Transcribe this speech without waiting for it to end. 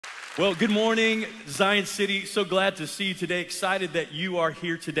Well, good morning, Zion City. So glad to see you today. Excited that you are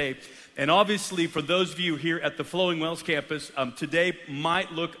here today. And obviously, for those of you here at the Flowing Wells campus, today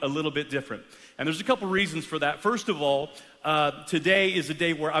might look a little bit different. And there's a couple reasons for that. First of all, today is a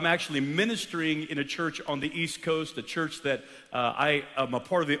day where I'm actually ministering in a church on the East Coast, a church that I am a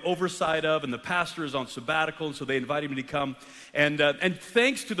part of the oversight of, and the pastor is on sabbatical, and so they invited me to come. And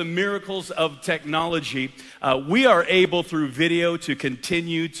thanks to the miracles of technology, we are able through video to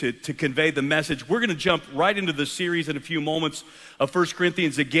continue to convey the message. We're going to jump right into the series in a few moments of 1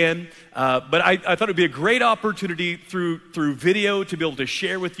 Corinthians again. But I thought it would be a great opportunity through video to be able to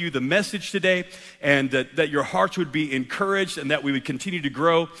share with you the message today, and that your hearts would be encouraged and that we would continue to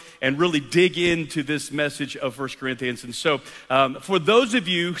grow and really dig into this message of 1 Corinthians. And so for those of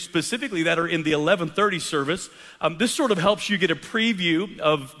you specifically that are in the 11:30 service, this sort of helps you get a preview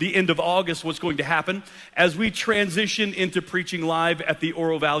of the end of August, what's going to happen as we transition into preaching live at the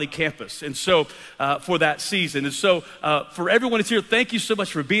Oro Valley campus. And so for that season. And so for everyone that's here, thank you so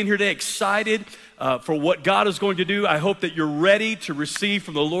much for being here today. Excited for what God is going to do. I hope that you're ready to receive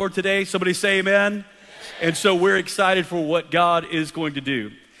from the Lord today. Somebody say amen. And so we're excited for what God is going to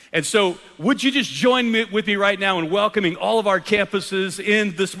do. And so would you just join with me right now in welcoming all of our campuses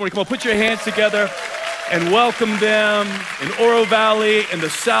in this morning. Come on, put your hands together and welcome them in Oro Valley, in the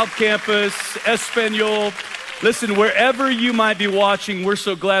South Campus, Espanol. Listen, wherever you might be watching, we're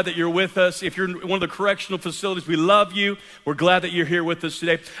so glad that you're with us. If you're in one of the correctional facilities, we love you. We're glad that you're here with us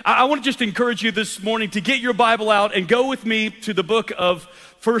today. I want to just encourage you this morning to get your Bible out and go with me to the book of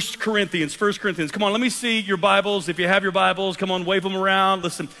 1 Corinthians. 1 Corinthians. Come on, let me see your Bibles. If you have your Bibles, come on, wave them around.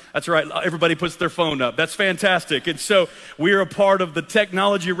 Listen, that's right. Everybody puts their phone up. That's fantastic. And so we are a part of the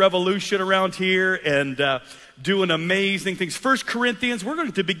technology revolution around here and doing amazing things. 1 Corinthians, we're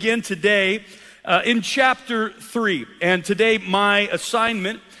going to begin today in chapter 3. And today my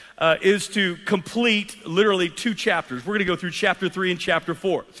assignment is to complete literally 2 chapters. We're going to go through chapter 3 and chapter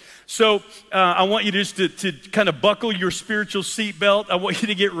 4. So I want you just to kind of buckle your spiritual seatbelt. I want you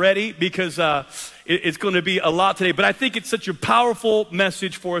to get ready because it's going to be a lot today. But I think it's such a powerful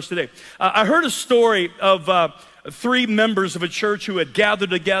message for us today. I heard a story of 3 members of a church who had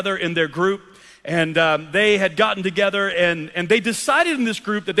gathered together in their group. And they had gotten together and they decided in this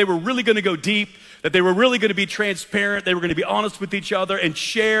group that they were really going to go deep, that they were really going to be transparent, they were going to be honest with each other and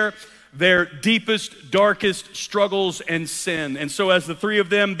share their deepest, darkest struggles and sin. And so as the 3 of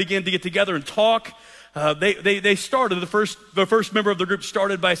them began to get together and talk, they started, the first member of the group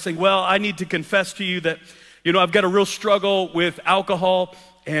started by saying, well, I need to confess to you that, you know, I've got a real struggle with alcohol.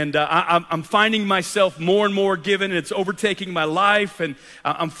 And I'm finding myself more and more given, and it's overtaking my life, and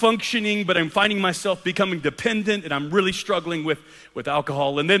I'm functioning, but I'm finding myself becoming dependent, and I'm really struggling with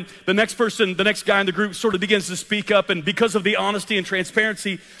alcohol. And then the next person, the next guy in the group sort of begins to speak up, and because of the honesty and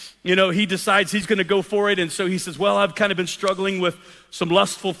transparency, you know, he decides he's going to go for it. And so he says, well, I've kind of been struggling with some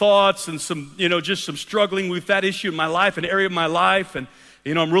lustful thoughts and some, you know, just some struggling with that issue in my life, an area of my life, and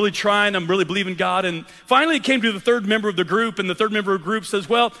you know, I'm really trying, I'm really believing God. And finally it came to the 3rd member of the group, and the 3rd member of the group says,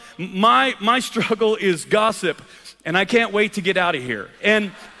 well, my struggle is gossip, and I can't wait to get out of here.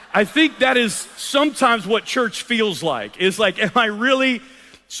 And I think that is sometimes what church feels like. It's like, am I really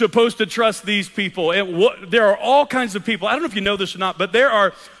supposed to trust these people? And there are all kinds of people, I don't know if you know this or not, but there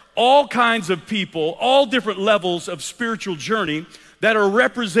are all kinds of people, all different levels of spiritual journey that are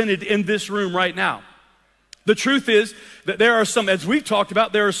represented in this room right now. The truth is that there are some, as we've talked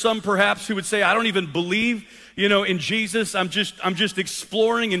about, there are some perhaps who would say, I don't even believe, you know, in Jesus. I'm just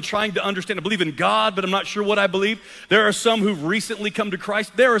exploring and trying to understand. I believe in God, but I'm not sure what I believe. There are some who've recently come to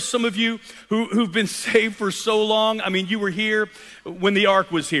Christ. There are some of you who've been saved for so long. I mean, you were here when the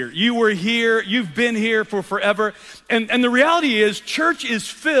ark was here. You were here. You've been here for forever. And the reality is, church is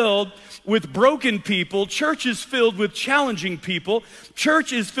filled with broken people. Church is filled with challenging people.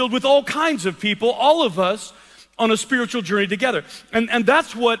 Church is filled with all kinds of people, all of us on a spiritual journey together. And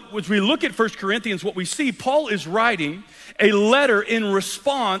that's what, as we look at 1 Corinthians, what we see, Paul is writing a letter in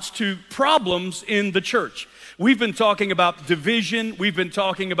response to problems in the church. We've been talking about division. We've been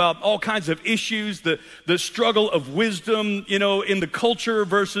talking about all kinds of issues, the struggle of wisdom, you know, in the culture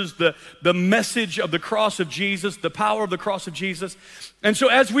versus the message of the cross of Jesus, the power of the cross of Jesus. And so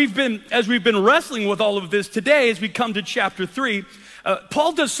as we've been wrestling with all of this today, as we come to chapter 3,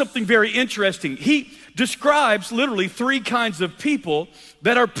 Paul does something very interesting. He describes literally 3 kinds of people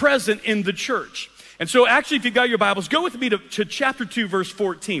that are present in the church. And so actually, if you've got your Bibles, go with me to chapter 2, verse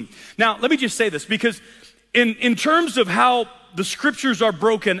 14. Now, let me just say this, because in terms of how the scriptures are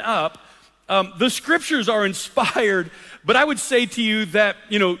broken up, The scriptures are inspired, but I would say to you that,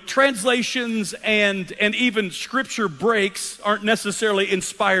 translations and even scripture breaks aren't necessarily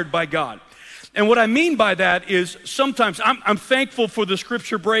inspired by God. And what I mean by that is sometimes I'm thankful for the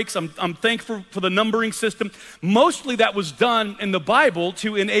scripture breaks. I'm thankful for the numbering system. Mostly that was done in the Bible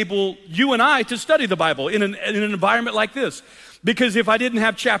to enable you and I to study the Bible in an environment like this. Because if I didn't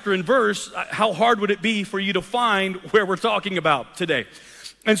have chapter and verse, how hard would it be for you to find where we're talking about today?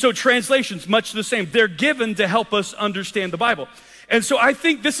 And so translations, much the same. They're given to help us understand the Bible. And so I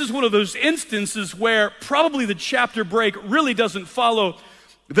think this is one of those instances where probably the chapter break really doesn't follow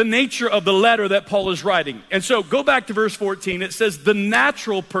the nature of the letter that Paul is writing. And so go back to verse 14. It says, the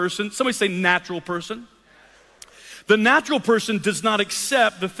natural person, somebody say natural person. The natural person does not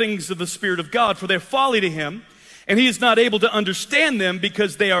accept the things of the Spirit of God, for they're folly to him, and he is not able to understand them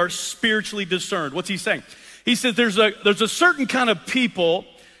because they are spiritually discerned. What's he saying? He says there's a certain kind of people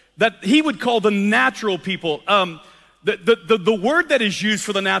that he would call the natural people. The word that is used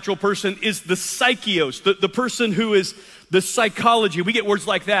for the natural person is the psychios, the person who is the psychology. We get words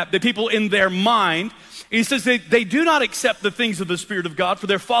like that, the people in their mind. And he says they do not accept the things of the Spirit of God, for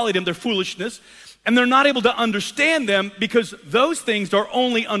their folly to them, their foolishness, and they're not able to understand them because those things are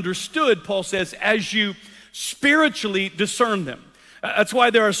only understood, Paul says, as you spiritually discern them. That's why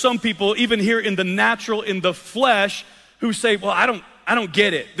there are some people, even here in the natural, in the flesh, who say, well, I don't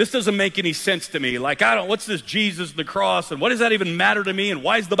get it. This doesn't make any sense to me. Like, what's this Jesus and the cross, and what does that even matter to me, and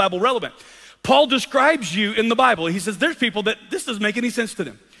why is the Bible relevant? Paul describes you in the Bible. He says there's people that this doesn't make any sense to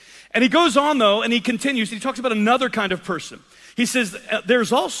them. And he goes on, though, and he continues. He talks about another kind of person. He says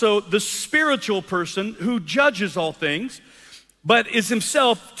there's also the spiritual person who judges all things, but is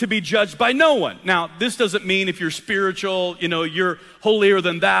himself to be judged by no one. Now, this doesn't mean if you're spiritual, you're holier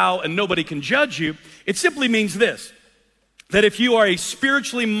than thou and nobody can judge you. It simply means this, that if you are a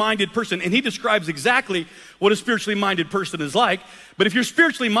spiritually minded person, and he describes exactly what a spiritually minded person is like, but if you're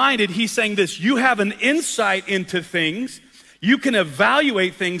spiritually minded, he's saying this, you have an insight into things, you can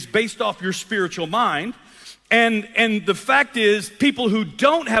evaluate things based off your spiritual mind, and the fact is, people who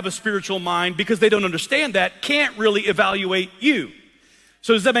don't have a spiritual mind, because they don't understand that, can't really evaluate you.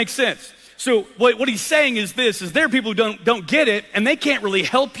 So does that make sense? So what he's saying is this, is there are people who don't get it, and they can't really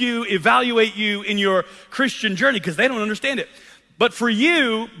help you, evaluate you in your Christian journey, because they don't understand it. But for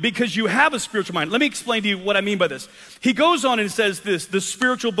you, because you have a spiritual mind, let me explain to you what I mean by this. He goes on and says this, the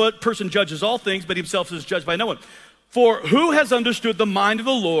spiritual person judges all things, but himself is judged by no one. For who has understood the mind of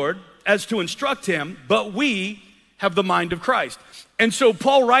the Lord as to instruct him, but we have the mind of Christ. And so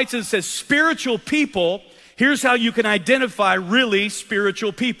Paul writes and says, spiritual people, here's how you can identify really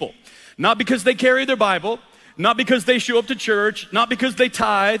spiritual people. Not because they carry their Bible, not because they show up to church, not because they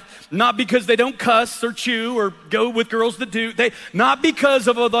tithe, not because they don't cuss or chew or go with girls that do, not because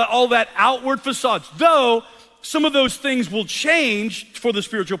of all that outward facades. Though some of those things will change for the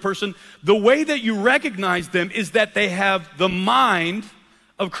spiritual person, the way that you recognize them is that they have the mind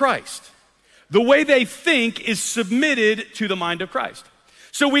of Christ. The way they think is submitted to the mind of Christ.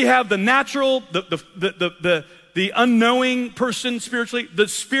 So we have the natural, the unknowing person spiritually, the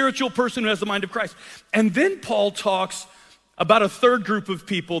spiritual person who has the mind of Christ. And then Paul talks about a third group of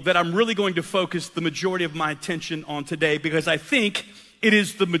people that I'm really going to focus the majority of my attention on today, because I think it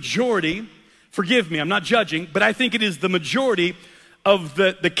is the majority, forgive me, I'm not judging, but I think it is the majority of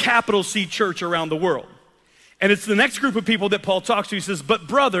the capital C church around the world. And it's the next group of people that Paul talks to. He says, but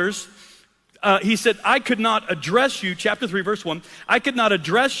brothers, he said, I could not address you, chapter 3, verse 1, I could not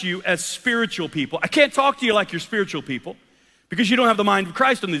address you as spiritual people. I can't talk to you like you're spiritual people because you don't have the mind of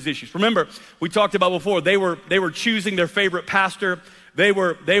Christ on these issues. Remember, we talked about before, they were choosing their favorite pastor. They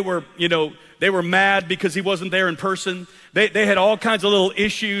were mad because he wasn't there in person. They had all kinds of little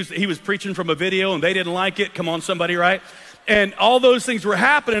issues. He was preaching from a video and they didn't like it. Come on, somebody, right? And all those things were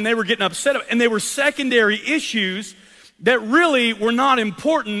happening and they were getting upset. And they were secondary issues that really were not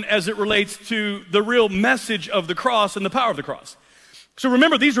important as it relates to the real message of the cross and the power of the cross. So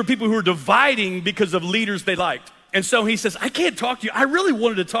remember, these were people who were dividing because of leaders they liked. And so he says, I can't talk to you. I really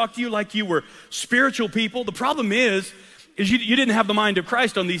wanted to talk to you like you were spiritual people. The problem is you didn't have the mind of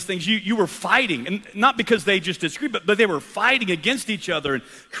Christ on these things. You were fighting, and not because they just disagreed, but they were fighting against each other and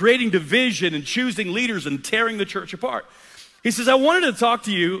creating division and choosing leaders and tearing the church apart. He says, I wanted to talk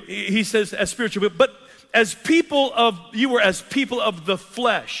to you, he says, as spiritual people, but you were as people of the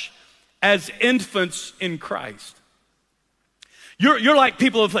flesh, as infants in Christ. You're like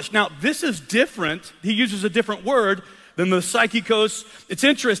people of the flesh. Now, this is different. He uses a different word than the psychikos. It's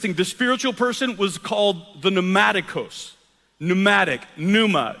interesting. The spiritual person was called the pneumatikos. Pneumatic,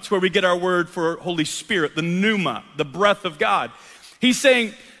 pneuma. It's where we get our word for Holy Spirit, the pneuma, the breath of God. He's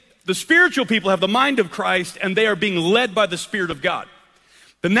saying, The spiritual people have the mind of Christ, and they are being led by the Spirit of God.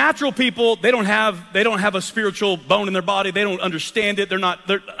 The natural people, they don't have a spiritual bone in their body. They don't understand it.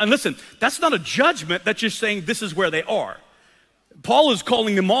 And listen, that's not a judgment. That's just saying this is where they are. Paul is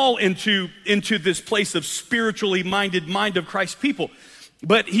calling them all into this place of spiritually minded mind of Christ people.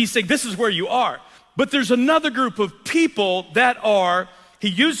 But he's saying this is where you are. But there's another group of people that are, he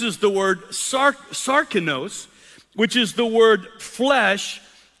uses the word sarkinos, which is the word flesh,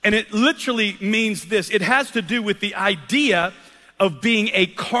 and it literally means this. It has to do with the idea of being a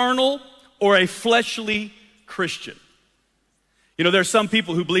carnal or a fleshly Christian. You know, there's some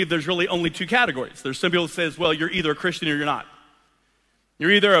people who believe there's really only two categories. There's some people who says, well, you're either a Christian or you're not.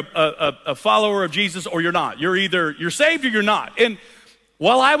 You're either a follower of Jesus or you're not. You're saved or you're not. And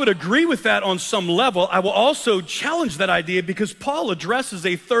while I would agree with that on some level, I will also challenge that idea because Paul addresses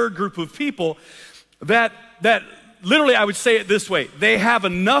a third group of people that literally I would say it this way. They have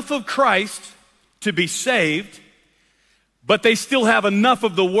enough of Christ to be saved, but they still have enough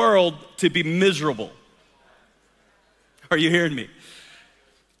of the world to be miserable. Are you hearing me?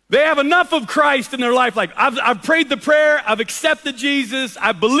 They have enough of Christ in their life. Like, I've prayed the prayer, I've accepted Jesus,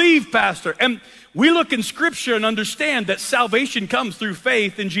 I believe, Pastor. And we look in Scripture and understand that salvation comes through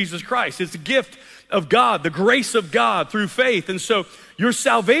faith in Jesus Christ. It's a gift of God, the grace of God through faith. And so your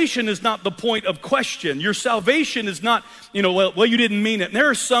salvation is not the point of question. Your salvation is not, well, you didn't mean it. And there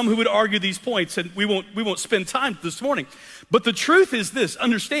are some who would argue these points, and we won't spend time this morning. But the truth is this,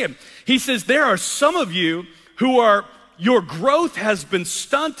 understand. He says there are some of you who are, your growth has been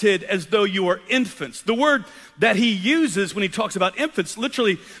stunted as though you are infants. The word that he uses when he talks about infants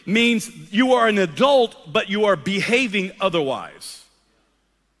literally means you are an adult, but you are behaving otherwise.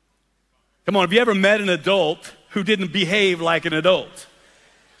 Come on, have you ever met an adult who didn't behave like an adult?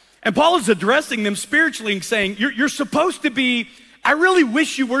 And Paul is addressing them spiritually and saying, you're supposed to be, I really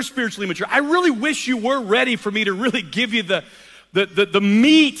wish you were spiritually mature. I really wish you were ready for me to really give you the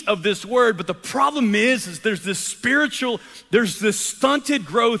meat of this word. But the problem is there's this stunted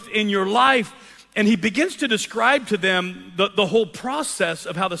growth in your life. And he begins to describe to them the whole process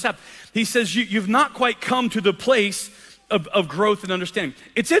of how this happens. He says, you've not quite come to the place of growth and understanding.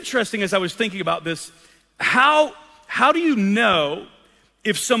 It's interesting as I was thinking about this, how do you know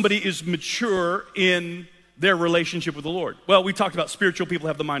if somebody is mature in their relationship with the Lord? Well, we talked about spiritual people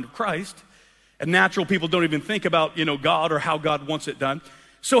have the mind of Christ, and natural people don't even think about, God or how God wants it done.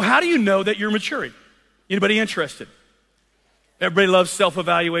 So how do you know that you're maturing? Anybody interested? Everybody loves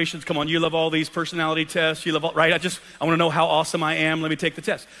self-evaluations. Come on, you love all these personality tests. You love all, right? I want to know how awesome I am. Let me take the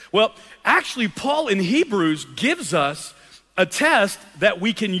test. Well, actually, Paul in Hebrews gives us a test that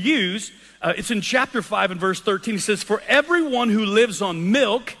we can use. It's in chapter 5 and verse 13. He says, for everyone who lives on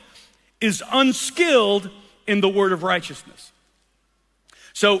milk is unskilled in the word of righteousness.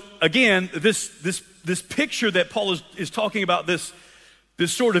 So again, this picture that Paul is talking about, this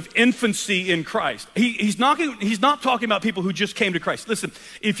sort of infancy in Christ. He's not talking about people who just came to Christ. Listen,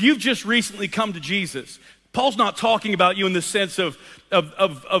 if you've just recently come to Jesus, Paul's not talking about you in the sense of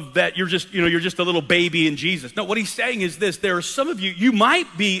that you're just a little baby in Jesus. No, what he's saying is this: there are some of you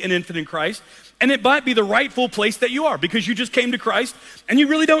might be an infant in Christ, and it might be the rightful place that you are because you just came to Christ and you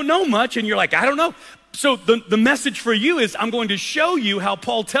really don't know much, and you're like, I don't know. So the message for you is, I'm going to show you how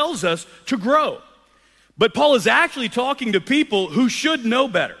Paul tells us to grow. But Paul is actually talking to people who should know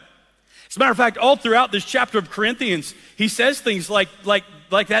better. As a matter of fact, all throughout this chapter of Corinthians, he says things like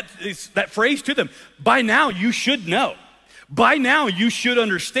that phrase to them. By now, you should know. By now, you should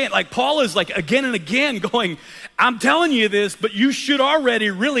understand. Like Paul is like again and again going, I'm telling you this, but you should already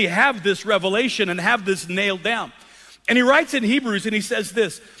really have this revelation and have this nailed down. And he writes in Hebrews and he says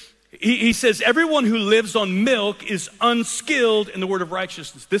this. He says, everyone who lives on milk is unskilled in the word of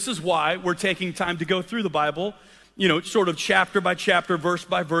righteousness. This is why we're taking time to go through the Bible, sort of chapter by chapter, verse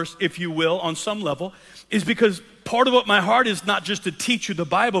by verse, if you will, on some level, is because part of what my heart is not just to teach you the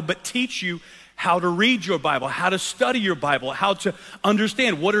Bible, but teach you how to read your Bible, how to study your Bible, how to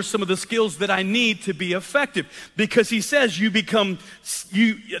understand what are some of the skills that I need to be effective. Because he says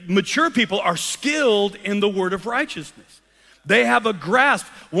mature people are skilled in the word of righteousness. They have a grasp.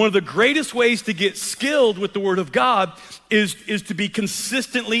 One of the greatest ways to get skilled with the Word of God is to be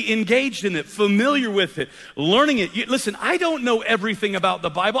consistently engaged in it, familiar with it, learning it. Listen, I don't know everything about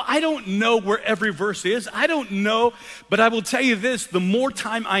the Bible. I don't know where every verse is. I don't know, but I will tell you this, the more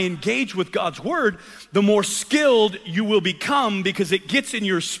time I engage with God's Word, the more skilled you will become because it gets in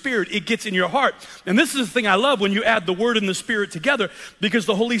your spirit, it gets in your heart. And this is the thing I love when you add the Word and the Spirit together, because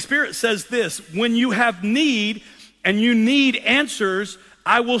the Holy Spirit says this: when you have need, and you need answers,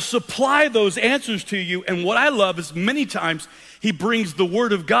 I will supply those answers to you. And what I love is many times he brings the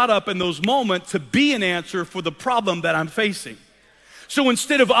word of God up in those moments to be an answer for the problem that I'm facing. So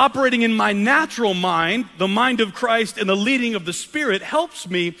instead of operating in my natural mind, the mind of Christ and the leading of the Spirit helps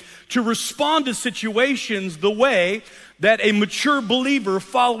me to respond to situations the way that a mature believer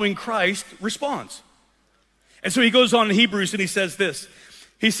following Christ responds. And so he goes on in Hebrews and he says this.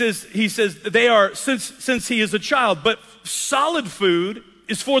 He says they are, since he is a child, but solid food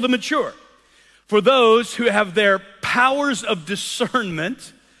is for the mature, for those who have their powers of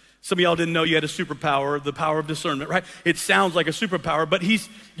discernment. Some of y'all didn't know you had a superpower, the power of discernment, right? It sounds like a superpower, but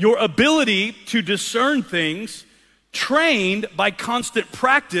your ability to discern things trained by constant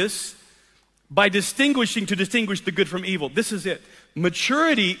practice, by to distinguish the good from evil. This is it.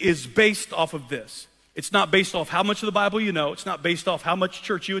 Maturity is based off of this. It's not based off how much of the Bible you know. It's not based off how much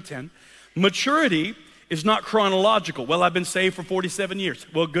church you attend. Maturity is not chronological. Well, I've been saved for 47 years.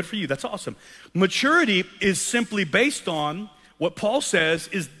 Well, good for you. That's awesome. Maturity is simply based on what Paul says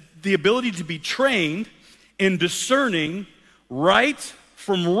is the ability to be trained in discerning right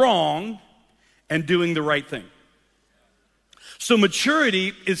from wrong and doing the right thing. So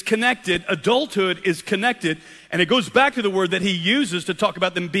maturity is connected, adulthood is connected, and it goes back to the word that he uses to talk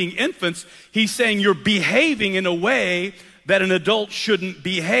about them being infants. He's saying you're behaving in a way that an adult shouldn't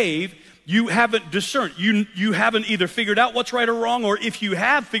behave. You haven't discerned. You haven't either figured out what's right or wrong, or if you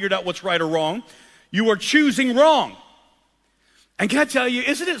have figured out what's right or wrong, you are choosing wrong. And can I tell you,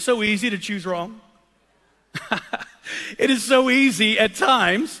 isn't it so easy to choose wrong? It is so easy at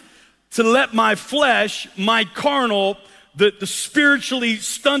times to let my flesh, my carnal, the spiritually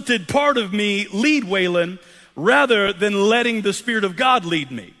stunted part of me lead Waylon rather than letting the Spirit of God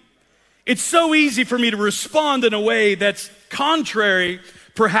lead me. It's so easy for me to respond in a way that's contrary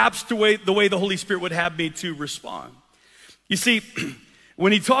perhaps to the way the Holy Spirit would have me to respond. You see,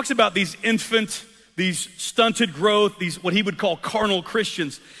 when he talks about these stunted growth, these what he would call carnal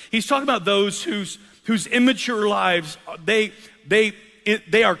Christians, he's talking about those whose immature lives, they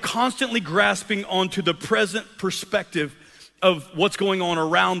are constantly grasping onto the present perspective of what's going on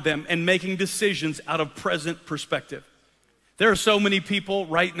around them and making decisions out of present perspective. There are so many people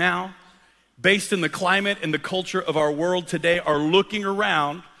right now, based in the climate and the culture of our world today, are looking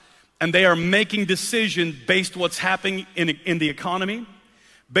around and they are making decisions based on what's happening in the economy,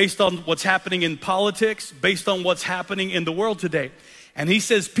 based on what's happening in politics, based on what's happening in the world today. And he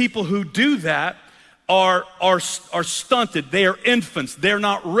says people who do that are stunted. They are infants. They're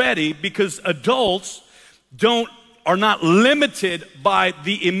not ready because adults are not limited by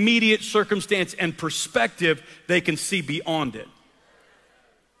the immediate circumstance and perspective. They can see beyond it.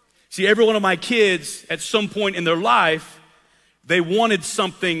 See, every one of my kids at some point in their life, they wanted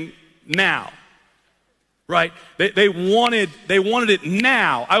something now, right? They wanted it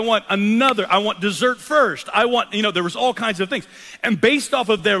now. I want dessert first. There was all kinds of things. And based off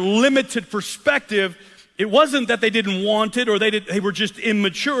of their limited perspective, it wasn't that they didn't want it or they were just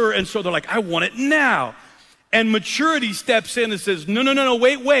immature, and so they're like, I want it now. And maturity steps in and says, no,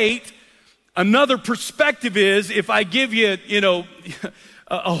 wait. Another perspective is if I give you,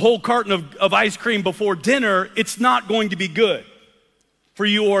 a whole carton of ice cream before dinner, it's not going to be good for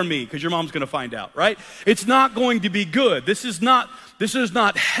you or me because your mom's going to find out, right? It's not going to be good. This is not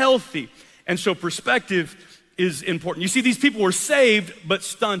healthy. And so perspective is important. You see, these people were saved but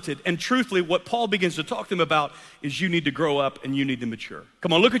stunted. And truthfully, what Paul begins to talk to them about is you need to grow up and you need to mature.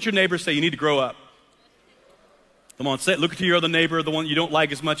 Come on, look at your neighbor, say you need to grow up. Come on, look at your other neighbor, the one you don't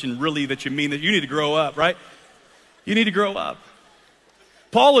like as much and really that you mean that you need to grow up, right? You need to grow up.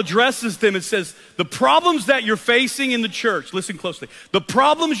 Paul addresses them and says, the problems that you're facing in the church, listen closely, the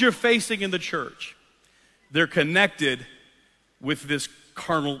problems you're facing in the church, they're connected with this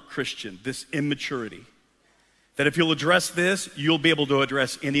carnal Christian, this immaturity. That if you'll address this, you'll be able to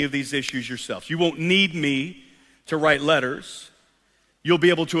address any of these issues yourself. You won't need me to write letters. You'll be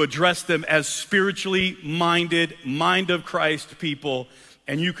able to address them as spiritually minded, mind of Christ people,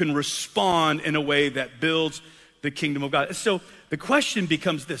 and you can respond in a way that builds the kingdom of God. So the question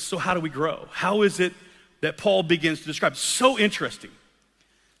becomes this, so how do we grow? How is it that Paul begins to describe? So interesting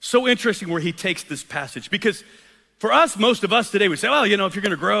where he takes this passage. Because for us, most of us today, we say, well, if you're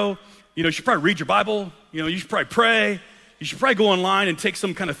gonna grow, you should probably read your Bible, you should probably pray, you should probably go online and take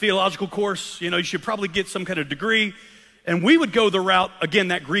some kind of theological course, you should probably get some kind of degree. And we would go the route, again,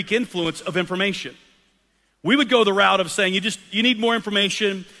 that Greek influence of information. We would go the route of saying you need more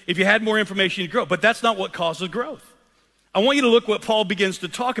information. If you had more information, you'd grow. But that's not what causes growth. I want you to look what Paul begins to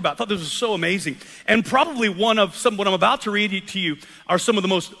talk about. I thought this was so amazing. And probably what I'm about to read to you are some of the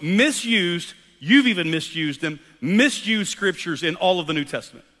most misused, you've even misused them, misused scriptures in all of the New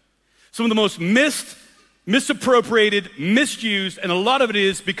Testament. Some of the most misappropriated, misused, and a lot of it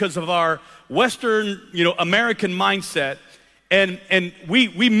is because of our Western, American mindset. And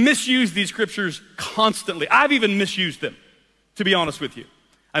we misuse these scriptures constantly. I've even misused them, to be honest with you.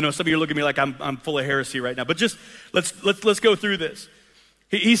 I know some of you are looking at me like I'm full of heresy right now, but just let's go through this.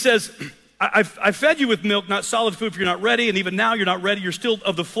 He says, I fed you with milk, not solid food, for you're not ready, and even now you're not ready. You're still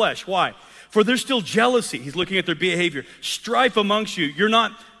of the flesh. Why? For there's still jealousy. He's looking at their behavior. Strife amongst you.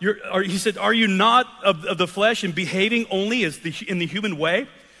 He said, are you not of the flesh and behaving only in the human way?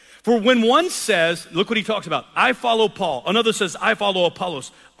 For when one says, look what he talks about, I follow Paul. Another says, I follow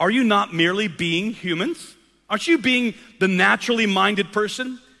Apollos. Are you not merely being humans? Aren't you being the naturally minded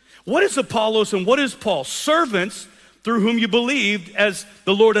person? What is Apollos and what is Paul? Servants through whom you believed as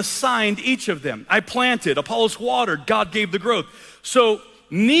the Lord assigned each of them. I planted, Apollos watered, God gave the growth. So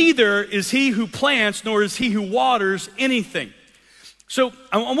neither is he who plants nor is he who waters anything. So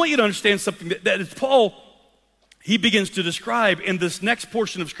I want you to understand something that is Paul, he begins to describe in this next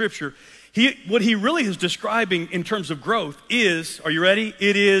portion of scripture. What he really is describing in terms of growth is, are you ready?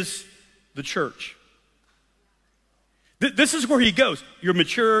 It is the church. This is where he goes. You're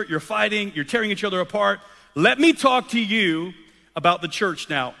mature, you're fighting, you're tearing each other apart. Let me talk to you about the church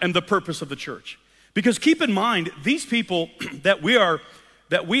now and the purpose of the church. Because keep in mind, these people that we are,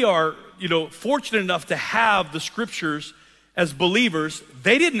 fortunate enough to have the scriptures as believers,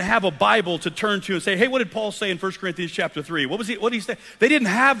 they didn't have a Bible to turn to and say, hey, what did Paul say in 1 Corinthians chapter 3? What did he say? They didn't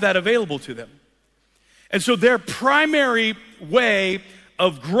have that available to them. And so their primary way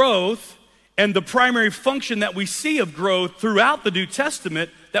of growth and the primary function that we see of growth throughout the New Testament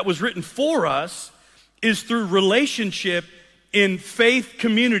that was written for us is through relationship in faith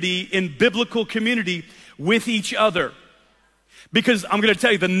community, in biblical community with each other. Because I'm going to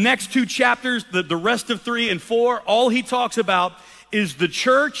tell you, the next two chapters, the rest of 3 and 4, all he talks about is the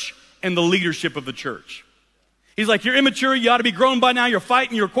church and the leadership of the church. He's like, you're immature, you ought to be grown by now, you're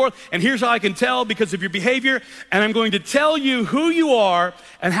fighting your court, and here's how I can tell because of your behavior, and I'm going to tell you who you are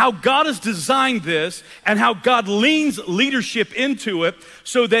and how God has designed this and how God leans leadership into it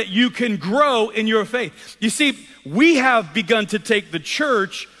so that you can grow in your faith. You see, we have begun to take the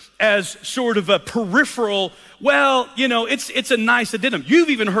church as sort of a peripheral, well, it's a nice addendum. You've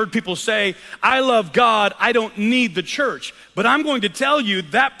even heard people say, I love God, I don't need the church. But I'm going to tell you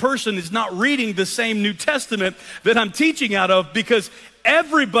that person is not reading the same New Testament that I'm teaching out of, because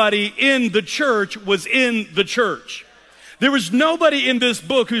everybody in the church was in the church. There was nobody in this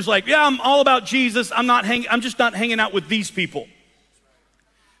book who's like, yeah, I'm all about Jesus, I'm just not hanging out with these people.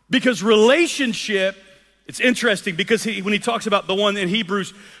 Because relationship, it's interesting because when he talks about the one in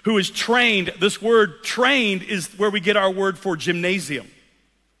Hebrews who is trained, this word trained is where we get our word for gymnasium.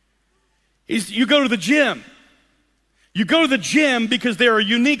 You go to the gym. You go to the gym because there are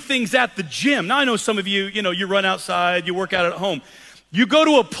unique things at the gym. Now I know some of you, you run outside, you work out at home. You go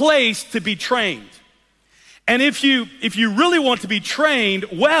to a place to be trained. And if you really want to be trained,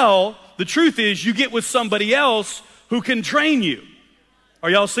 well, the truth is you get with somebody else who can train you. Are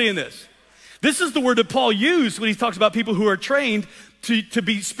y'all seeing this? This is the word that Paul used when he talks about people who are trained to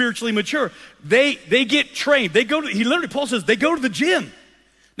be spiritually mature. They get trained. Paul says they go to the gym.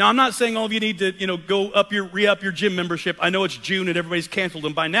 Now, I'm not saying all of you need to, re-up your gym membership. I know it's June and everybody's canceled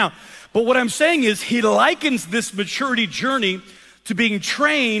them by now. But what I'm saying is he likens this maturity journey to being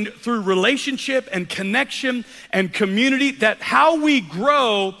trained through relationship and connection and community, that how we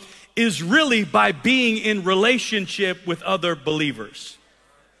grow is really by being in relationship with other believers.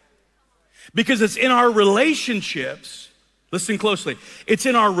 Because it's in our relationships, listen closely, it's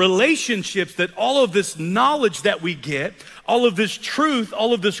in our relationships that all of this knowledge that we get, all of this truth,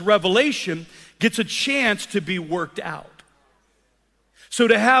 all of this revelation gets a chance to be worked out. So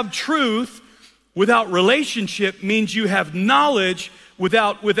to have truth without relationship means you have knowledge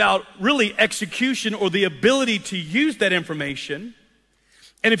without really execution or the ability to use that information.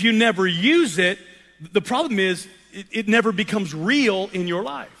 And if you never use it, the problem is it never becomes real in your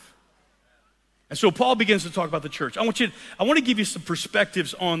life. And so Paul begins to talk about the church. I want to give you some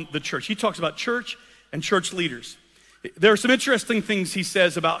perspectives on the church. He talks about church and church leaders. There are some interesting things he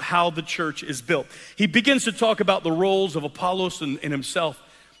says about how the church is built. He begins to talk about the roles of Apollos and himself.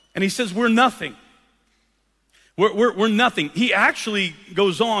 And he says, we're nothing. We're nothing. He actually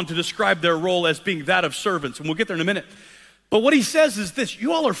goes on to describe their role as being that of servants. And we'll get there in a minute. But what he says is this: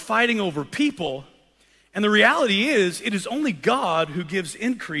 you all are fighting over people. And the reality is, it is only God who gives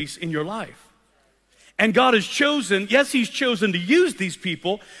increase in your life. And God has chosen, yes, he's chosen to use these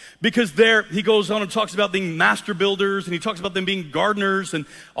people because he goes on and talks about being master builders, and he talks about them being gardeners and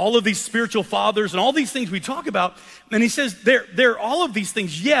all of these spiritual fathers and all these things we talk about. And he says they're all of these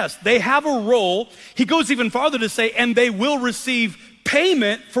things. Yes, they have a role. He goes even farther to say, and they will receive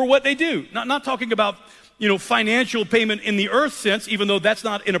payment for what they do. Not talking about, financial payment in the earth sense, even though that's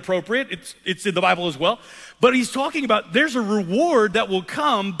not inappropriate. It's in the Bible as well. But he's talking about there's a reward that will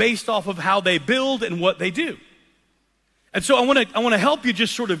come based off of how they build and what they do. And so I want to help you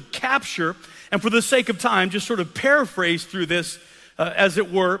just sort of capture, and for the sake of time, just sort of paraphrase through this, as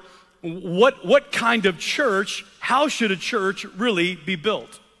it were, what kind of church, how should a church really be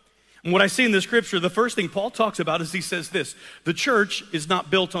built? And what I see in the scripture, the first thing Paul talks about is he says this: the church is not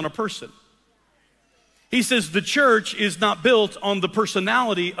built on a person. He says the church is not built on the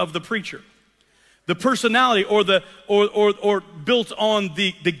personality of the preacher. The personality or built on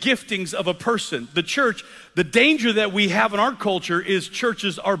the giftings of a person. The church, the danger that we have in our culture is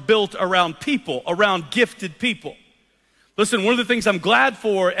churches are built around people, around gifted people. Listen, one of the things I'm glad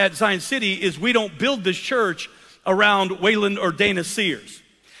for at Zion City is we don't build this church around Wayland or Dana Sears.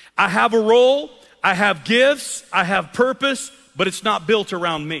 I have a role, I have gifts, I have purpose, but it's not built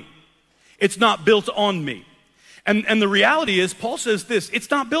around me. It's not built on me. And the reality is, Paul says this: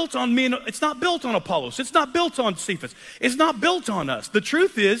 it's not built on me, it's not built on Apollos, it's not built on Cephas, it's not built on us. The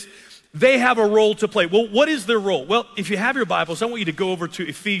truth is, they have a role to play. Well, what is their role? Well, if you have your Bibles, I want you to go over to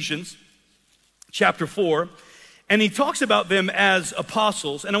Ephesians chapter 4, and he talks about them as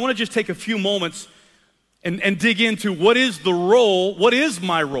apostles. And I want to just take a few moments and dig into what is the role, what is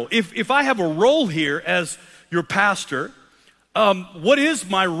my role? If I have a role here as your pastor, what is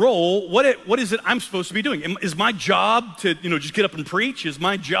my role? What is it I'm supposed to be doing? Is my job to, just get up and preach? Is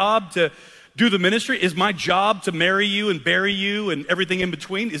my job to do the ministry? Is my job to marry you and bury you and everything in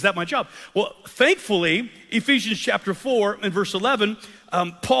between? Is that my job? Well, thankfully, Ephesians chapter 4 and verse 11,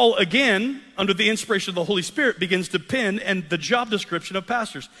 Paul, again, under the inspiration of the Holy Spirit, begins to pen and the job description of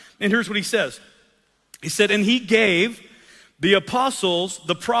pastors. And here's what he says. He said, and he gave the apostles,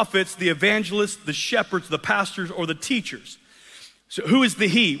 the prophets, the evangelists, the shepherds, the pastors, or the teachers. So who is the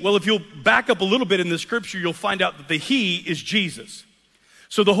he? Well, if you'll back up a little bit in the scripture, you'll find out that the he is Jesus.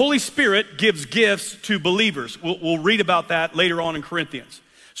 So the Holy Spirit gives gifts to believers. We'll read about that later on in Corinthians.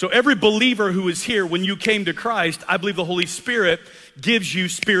 So every believer who is here, when you came to Christ, I believe the Holy Spirit gives you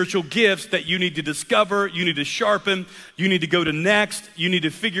spiritual gifts that you need to discover, you need to sharpen, you need to go to next, you need to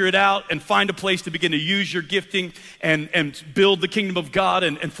figure it out and find a place to begin to use your gifting and build the kingdom of God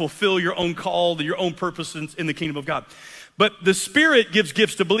and fulfill your own call, your own purpose in the kingdom of God. But the Spirit gives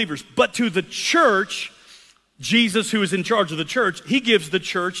gifts to believers. But to the church, Jesus, who is in charge of the church, he gives the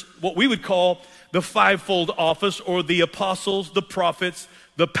church what we would call the fivefold office, or the apostles, the prophets,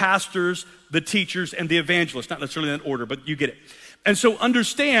 the pastors, the teachers, and the evangelists. Not necessarily in that order, but you get it. And so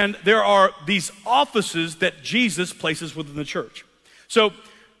understand there are these offices that Jesus places within the church. So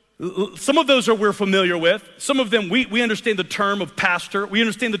some of those we're familiar with. Some of them we understand the term of pastor. We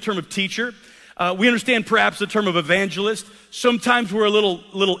understand the term of teacher. We understand perhaps the term of evangelist. Sometimes we're a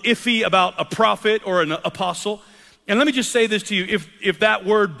little iffy about a prophet or an apostle. And let me just say this to you. If that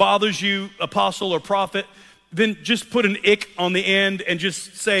word bothers you, apostle or prophet, then just put an ick on the end and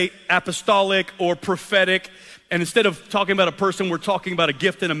just say apostolic or prophetic. And instead of talking about a person, we're talking about a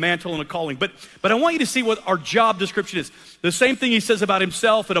gift and a mantle and a calling. But I want you to see what our job description is. The same thing he says about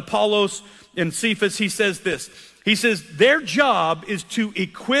himself and Apollos and Cephas. He says this. He says their job is to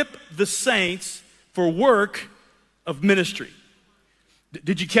equip the saints for work of ministry.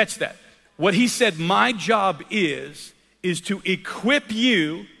 Did you catch that? What he said, my job is to equip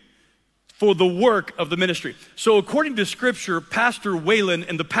you for the work of the ministry. So according to scripture, Pastor Wayland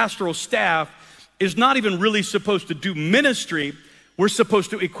and the pastoral staff is not even really supposed to do ministry. We're supposed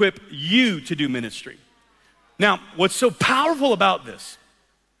to equip you to do ministry. Now, what's so powerful about this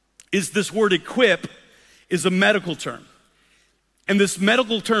is this word equip is a medical term. And this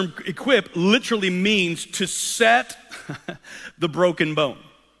medical term equip literally means to set the broken bone.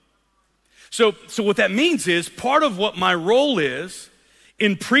 So what that means is part of what my role is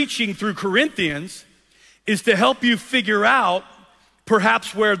in preaching through Corinthians is to help you figure out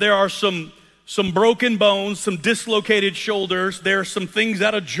perhaps where there are some broken bones, some dislocated shoulders, there are some things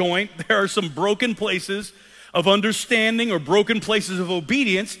out of joint, there are some broken places of understanding or broken places of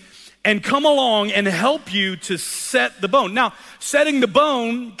obedience, and come along and help you to set the bone. Now, setting the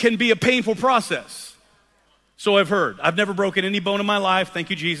bone can be a painful process. So I've heard. I've never broken any bone in my life. Thank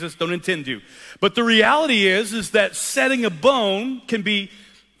you, Jesus. Don't intend to. But the reality is that setting a bone can be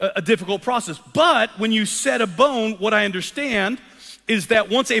a difficult process. But when you set a bone, what I understand is that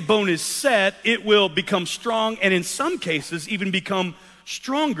once a bone is set, it will become strong and in some cases even become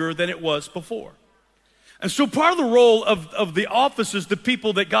stronger than it was before. And so part of the role of the offices, the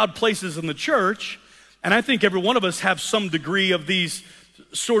people that God places in the church, and I think every one of us have some degree of these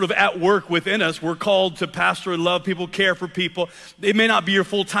sort of at work within us. We're called to pastor and love people, care for people. It may not be your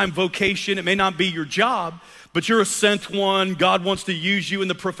full-time vocation. It may not be your job, but you're a sent one. God wants to use you in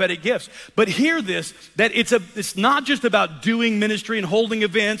the prophetic gifts. But hear this, that it's not just about doing ministry and holding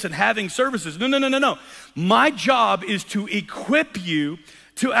events and having services. No. My job is to equip you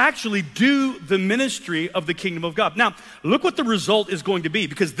to actually do the ministry of the kingdom of God. Now, look what the result is going to be,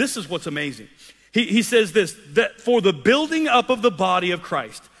 because this is what's amazing. He says this, that for the building up of the body of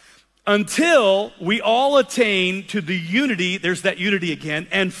Christ, until we all attain to the unity, there's that unity again,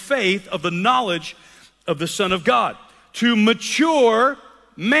 and faith of the knowledge of the Son of God, to mature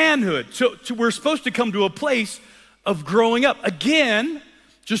manhood. So we're supposed to come to a place of growing up. Again,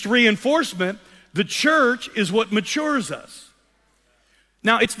 just reinforcement, the church is what matures us.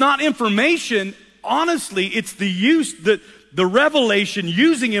 Now, it's not information. Honestly, it's the use, the revelation,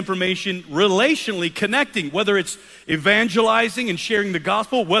 using information, relationally connecting, whether it's evangelizing and sharing the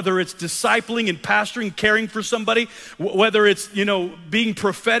gospel, whether it's discipling and pastoring, caring for somebody, whether it's, being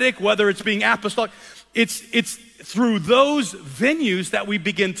prophetic, whether it's being apostolic. It's through those venues that we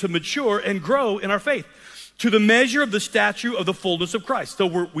begin to mature and grow in our faith, to the measure of the stature of the fullness of Christ.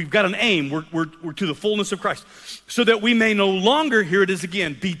 So we've got an aim. We're to the fullness of Christ, so that we may no longer, here it is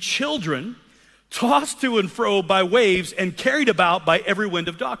again, be children, tossed to and fro by waves and carried about by every wind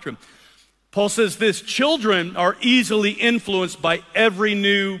of doctrine. Paul says this, children are easily influenced by every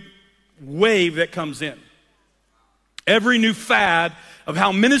new wave that comes in. Every new fad of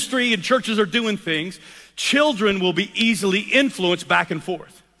how ministry and churches are doing things, children will be easily influenced back and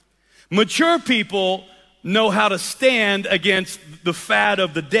forth. Mature people know how to stand against the fad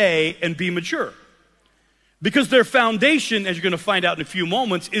of the day and be mature. Because their foundation, as you're going to find out in a few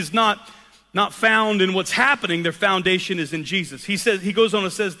moments, is not found in what's happening. Their foundation is in Jesus. He goes on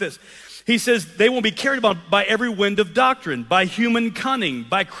and says this. He says, they won't be carried about by every wind of doctrine, by human cunning,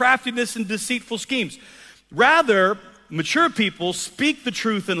 by craftiness and deceitful schemes. Rather, mature people speak the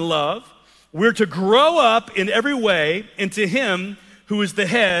truth in love. We're to grow up in every way into Him who is the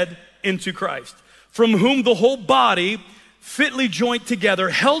head, into Christ, from whom the whole body, fitly joined together,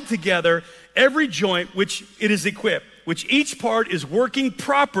 held together, every joint which it is equipped, which each part is working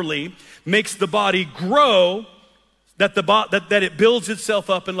properly, makes the body grow, that it builds itself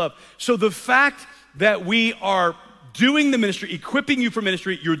up in love. So the fact that we are doing the ministry, equipping you for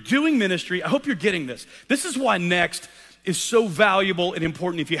ministry, you're doing ministry, I hope you're getting this. This is why Next is so valuable and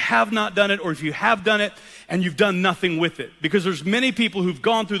important if you have not done it, or if you have done it and you've done nothing with it. Because there's many people who've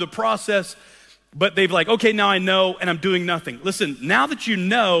gone through the process, but they've like, okay, now I know and I'm doing nothing. Listen, now that you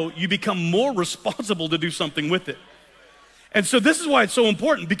know, you become more responsible to do something with it. And so this is why it's so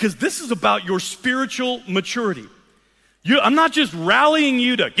important, because this is about your spiritual maturity. I'm not just rallying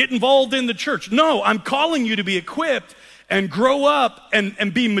you to get involved in the church. No, I'm calling you to be equipped and grow up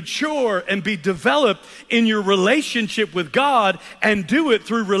and be mature and be developed in your relationship with God, and do it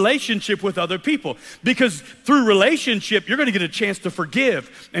through relationship with other people. Because through relationship, you're gonna get a chance to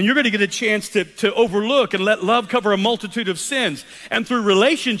forgive, and you're gonna get a chance to overlook and let love cover a multitude of sins. And through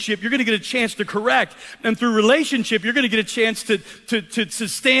relationship, you're gonna get a chance to correct. And through relationship, you're gonna get a chance to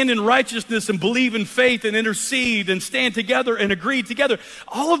stand in righteousness and believe in faith and intercede and stand together and agree together.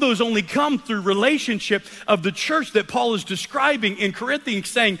 All of those only come through relationship of the church that Paul is describing in Corinthians,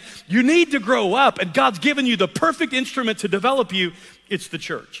 saying you need to grow up, and God's given you the perfect instrument to develop you. It's the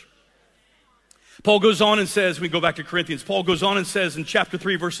church. Paul goes on and says, we go back to Corinthians, Paul goes on and says in chapter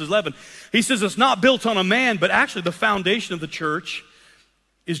 3, verse 11, he says it's not built on a man, but actually the foundation of the church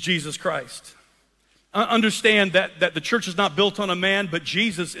is Jesus Christ. Understand that the church is not built on a man, but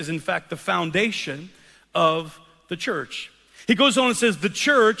Jesus is in fact the foundation of the church. He goes on and says the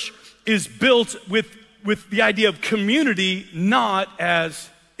church is built with the idea of community, not as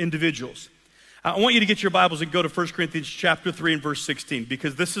individuals. I want you to get your Bibles and go to 1 Corinthians chapter 3 and verse 16,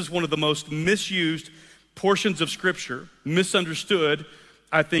 because this is one of the most misused portions of Scripture, misunderstood,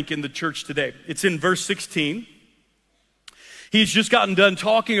 I think, in the church today. It's in verse 16. He's just gotten done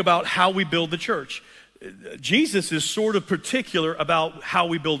talking about how we build the church. Jesus is sort of particular about how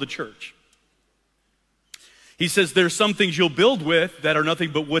we build a church. He says there's some things you'll build with that are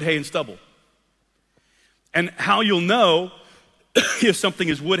nothing but wood, hay, and stubble. And how you'll know if something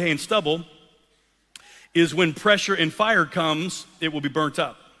is wood, hay, and stubble is when pressure and fire comes, it will be burnt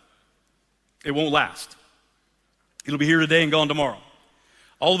up. It won't last. It'll be here today and gone tomorrow.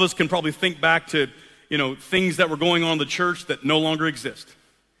 All of us can probably think back to things that were going on in the church that no longer exist.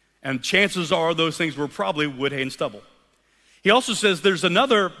 And chances are those things were probably wood, hay, and stubble. He also says there's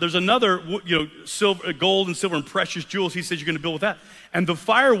another, silver, gold and silver and precious jewels. He says you're going to build with that. And the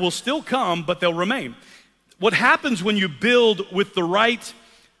fire will still come, but they'll remain. What happens when you build with the right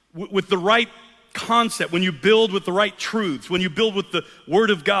concept, when you build with the right truths, when you build with the Word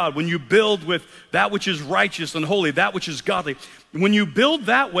of God, when you build with that which is righteous and holy, that which is godly, when you build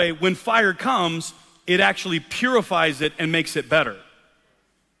that way, when fire comes, it actually purifies it and makes it better.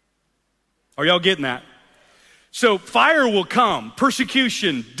 Are y'all getting that? So fire will come,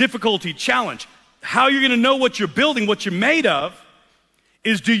 persecution, difficulty, challenge. How you're going to know what you're building, what you're made of,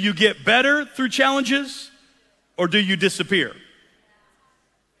 is do you get better through challenges or do you disappear?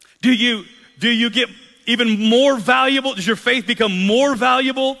 Do you get even more valuable? Does your faith become more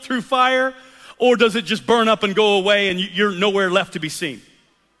valuable through fire, or does it just burn up and go away and you're nowhere left to be seen?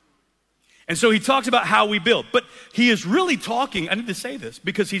 And so he talks about how we build, but he is really talking, I need to say this,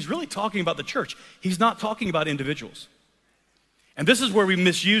 because he's really talking about the church. He's not talking about individuals. And this is where we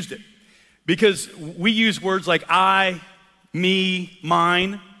misused it, because we use words like I, me,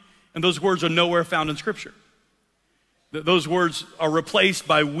 mine, and those words are nowhere found in Scripture. Those words are replaced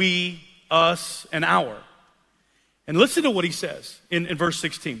by we, us, and our. And listen to what he says in verse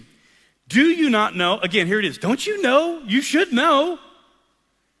 16. Do you not know? Again, here it is. Don't you know? You should know.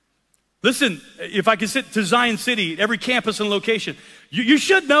 Listen, if I could sit to Zion City, every campus and location, you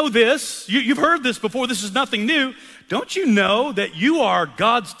should know this. You've heard this before. This is nothing new. Don't you know that you are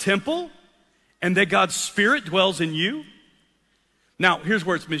God's temple and that God's Spirit dwells in you? Now, here's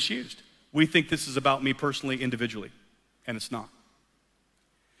where it's misused. We think this is about me personally, individually, and it's not.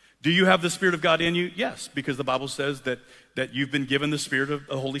 Do you have the Spirit of God in you? Yes, because the Bible says that you've been given the Spirit of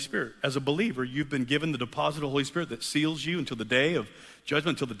the Holy Spirit. As a believer, you've been given the deposit of the Holy Spirit that seals you until the day of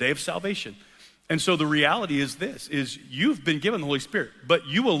judgment, until the day of salvation. And so the reality is this, is you've been given the Holy Spirit, but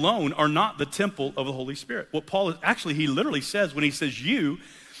you alone are not the temple of the Holy Spirit. What Paul is, actually, he literally says, when he says you,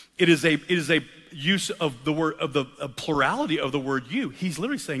 it is a use of the word, of the plurality of the word you. He's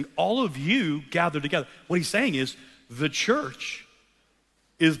literally saying all of you gathered together. What he's saying is the church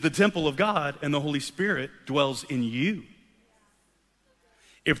is the temple of God and the Holy Spirit dwells in you.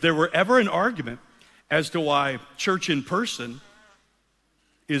 If there were ever an argument as to why church in person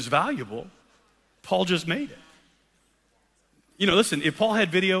is valuable, Paul just made it. Listen, if Paul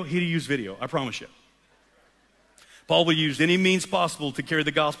had video, he'd use video, I promise you. Paul would use any means possible to carry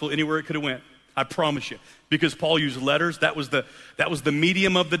the gospel anywhere it could have went. I promise you. Because Paul used letters, that was the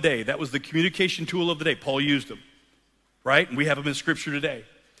medium of the day. That was the communication tool of the day. Paul used them, right? And we have them in Scripture today.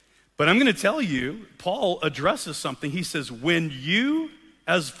 But I'm going to tell you, Paul addresses something. He says, when you,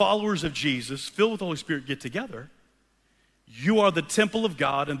 as followers of Jesus, filled with the Holy Spirit, get together, you are the temple of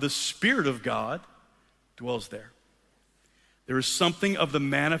God, and the Spirit of God dwells there. There is something of the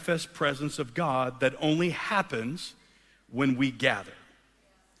manifest presence of God that only happens when we gather.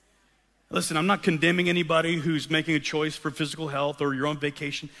 Listen, I'm not condemning anybody who's making a choice for physical health or you're on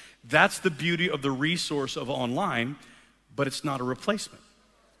vacation. That's the beauty of the resource of online, but it's not a replacement.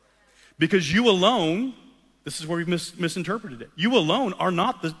 Because you alone, this is where we've misinterpreted it. You alone are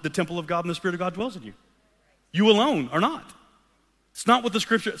not the temple of God and the Spirit of God dwells in you. You alone are not. It's not what the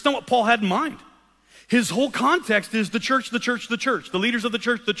Scripture, it's not what Paul had in mind. His whole context is the church, the church, the church. The leaders of the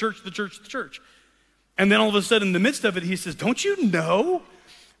church, the church, the church, the church. And then all of a sudden in the midst of it, he says, don't you know?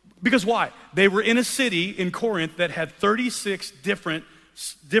 Because why? They were in a city in Corinth that had 36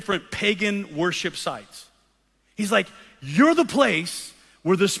 different pagan worship sites. He's like, you're the place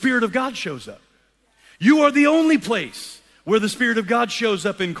where the Spirit of God shows up. You are the only place where the Spirit of God shows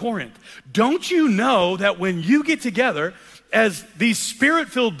up in Corinth. Don't you know that when you get together as these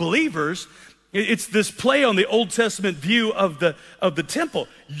Spirit-filled believers, it's this play on the Old Testament view of the temple.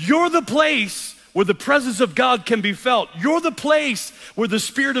 You're the place where the presence of God can be felt. You're the place where the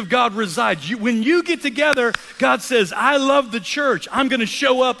Spirit of God resides. When you get together, God says, I love the church. I'm going to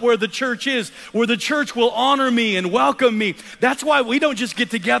show up where the church is, where the church will honor me and welcome me. That's why we don't just get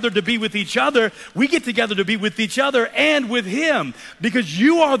together to be with each other. We get together to be with each other and with Him, because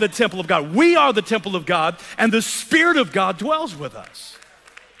you are the temple of God. We are the temple of God, and the Spirit of God dwells with us.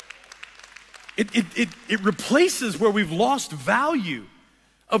 It replaces where we've lost value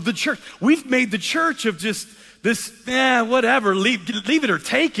of the church. We've made the church of just this, whatever, leave it or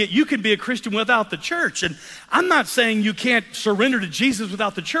take it. You can be a Christian without the church. And I'm not saying you can't surrender to Jesus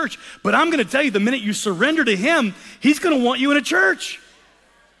without the church, but I'm going to tell you, the minute you surrender to Him, He's going to want you in a church.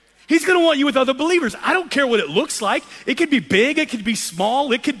 He's gonna want you with other believers. I don't care what it looks like. It could be big, it could be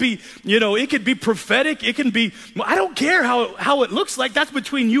small, it could be, it could be prophetic, it can be, I don't care how it looks like. That's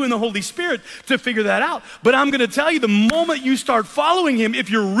between you and the Holy Spirit to figure that out. But I'm gonna tell you, the moment you start following him, if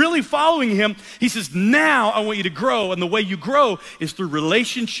you're really following him, he says, now I want you to grow. And the way you grow is through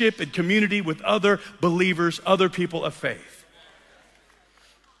relationship and community with other believers, other people of faith.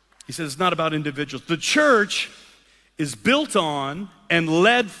 He says it's not about individuals. The church is built on and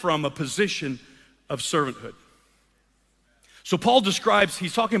led from a position of servanthood. So Paul describes,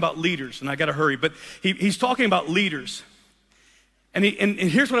 he's talking about leaders, and I gotta hurry, but he's talking about leaders. And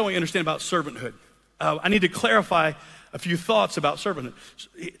here's what I want you to understand about servanthood. I need to clarify a few thoughts about servanthood.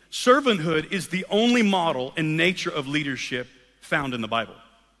 Servanthood is the only model and nature of leadership found in the Bible.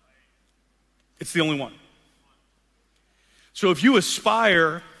 It's the only one. So if you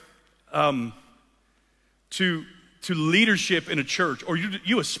aspire to leadership in a church, or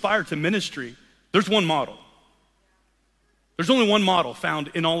you aspire to ministry, there's one model. There's only one model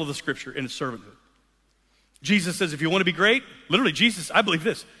found in all of the scripture, and it's servanthood. Jesus says, if you want to be great, literally Jesus, I believe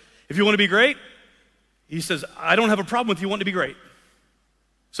this. If you want to be great, he says, I don't have a problem with you wanting to be great.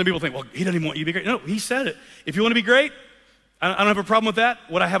 Some people think, well, he doesn't even want you to be great. No, he said it. If you want to be great, I don't have a problem with that.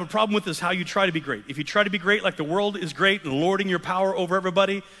 What I have a problem with is how you try to be great. If you try to be great like the world is great and lording your power over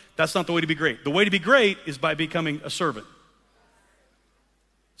everybody, that's not the way to be great. The way to be great is by becoming a servant.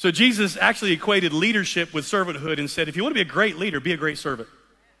 So Jesus actually equated leadership with servanthood and said, if you want to be a great leader, be a great servant.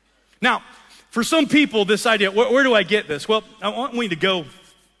 Now, for some people, this idea, where do I get this? Well, I want you to go,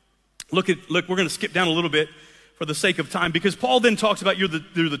 look, we're going to skip down a little bit for the sake of time, because Paul then talks about you're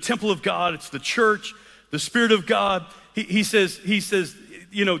the temple of God, it's the church, the Spirit of God. He says,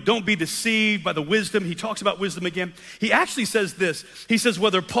 don't be deceived by the wisdom. He talks about wisdom again. He actually says this. He says,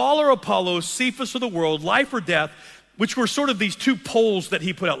 whether Paul or Apollos, Cephas or the world, life or death, which were sort of these two poles that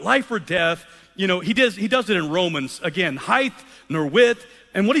he put out, life or death. He does it in Romans. Again, height nor width.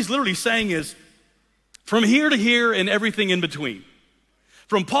 And what he's literally saying is, from here to here and everything in between.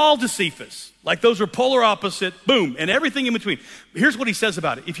 From Paul to Cephas, like those are polar opposite, boom, and everything in between. Here's what he says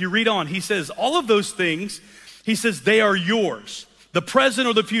about it. If you read on, he says, all of those things, he says, they are yours. The present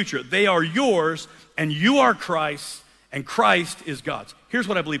or the future, they are yours, and you are Christ, and Christ is God's. Here's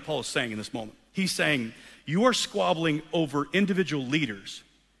what I believe Paul is saying in this moment. He's saying, you are squabbling over individual leaders,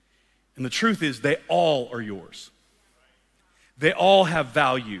 and the truth is they all are yours. They all have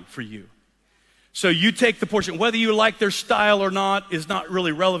value for you. So you take the portion, whether you like their style or not is not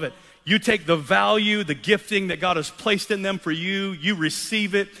really relevant. You take the value, the gifting that God has placed in them for you, you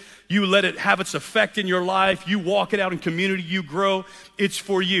receive it, you let it have its effect in your life, you walk it out in community, you grow, it's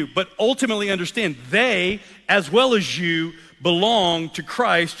for you. But ultimately understand, they, as well as you, belong to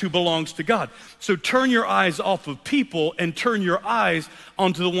Christ who belongs to God. So turn your eyes off of people and turn your eyes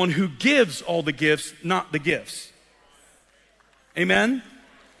onto the one who gives all the gifts, not the gifts. Amen?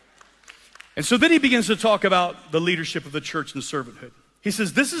 And so then he begins to talk about the leadership of the church and servanthood. He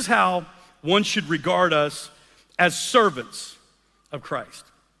says, this is how one should regard us as servants of Christ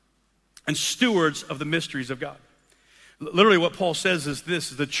and stewards of the mysteries of God. Literally what Paul says is this,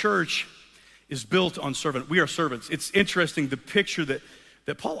 the church is built on servant. We are servants. It's interesting, the picture that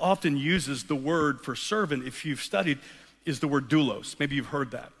Paul often uses the word for servant, if you've studied, is the word doulos. Maybe you've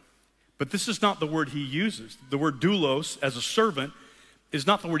heard that. But this is not the word he uses. The word doulos as a servant is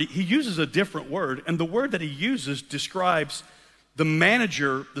not the word. He uses a different word, and the word that he uses describes the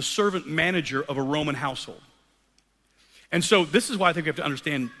manager, the servant manager of a Roman household. And so this is why I think we have to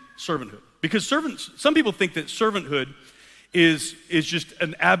understand servanthood. Because some people think that servanthood is just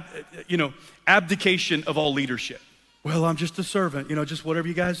an abdication of all leadership. Well, I'm just a servant, just whatever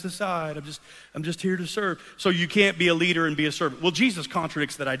you guys decide. I'm just here to serve. So you can't be a leader and be a servant. Well, Jesus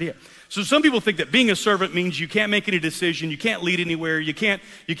contradicts that idea. So some people think that being a servant means you can't make any decision, you can't lead anywhere, you can't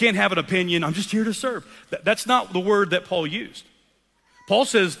have an opinion. I'm just here to serve. That's not the word that Paul used. Paul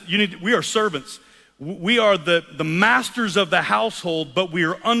says we are servants. We are the masters of the household, but we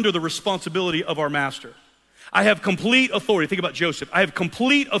are under the responsibility of our master. I have complete authority. Think about Joseph. I have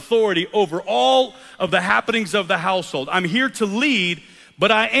complete authority over all of the happenings of the household. I'm here to lead, but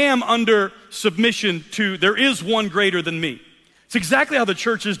I am under submission to, there is one greater than me. It's exactly how the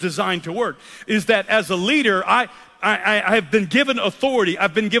church is designed to work, is that as a leader, I have been given authority,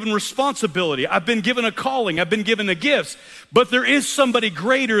 I've been given responsibility, I've been given a calling, I've been given a gift, but there is somebody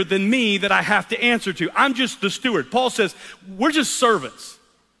greater than me that I have to answer to. I'm just the steward. Paul says, we're just servants.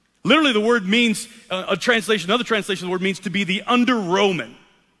 Literally, the word means, another translation of the word means to be the under-Roman.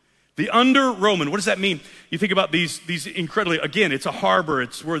 The under-Roman. What does that mean? You think about these incredibly, again, it's a harbor.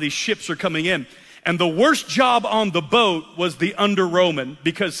 It's where these ships are coming in. And the worst job on the boat was the under rowman,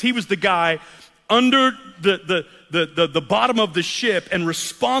 because he was the guy under the bottom of the ship and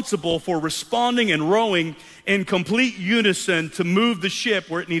responsible for responding and rowing in complete unison to move the ship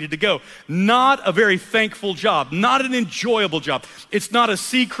where it needed to go. Not a very thankful job, not an enjoyable job. It's not a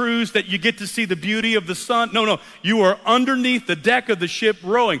sea cruise that you get to see the beauty of the sun. No, you are underneath the deck of the ship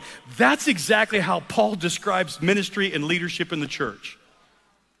rowing. That's exactly how Paul describes ministry and leadership in the church.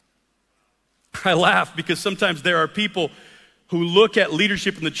 I laugh because sometimes there are people who look at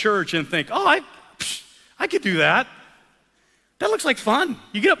leadership in the church and think, oh, I could do that. That looks like fun.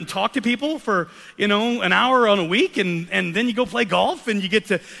 You get up and talk to people for, an hour on a week, and then you go play golf, and you get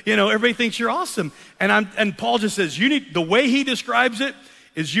to, everybody thinks you're awesome. And Paul just says, the way he describes it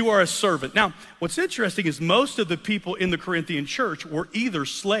is you are a servant. Now, what's interesting is most of the people in the Corinthian church were either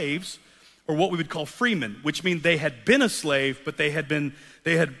slaves or what we would call freemen, which means they had been a slave, but they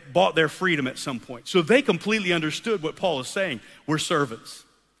had bought their freedom at some point. So they completely understood what Paul is saying. We're servants.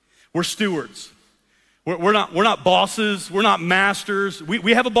 We're stewards. We're not bosses. We're not masters.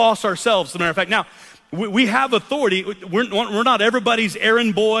 We have a boss ourselves, as a matter of fact. Now, we have authority. We're not everybody's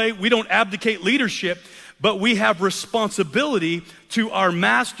errand boy. We don't abdicate leadership, but we have responsibility to our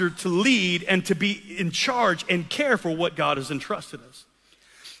master to lead and to be in charge and care for what God has entrusted us.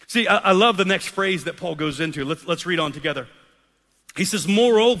 See, I love the next phrase that Paul goes into. Let's read on together. He says,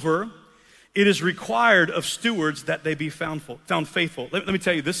 moreover, it is required of stewards that they be found faithful. Let me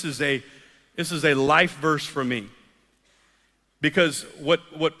tell you, this is a life verse for me. Because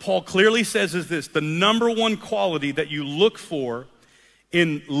what Paul clearly says is this: the number one quality that you look for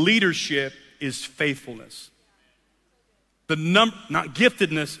in leadership is faithfulness. Not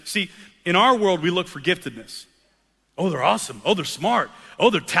giftedness. See, in our world, we look for giftedness. Oh, they're awesome. Oh, they're smart. Oh,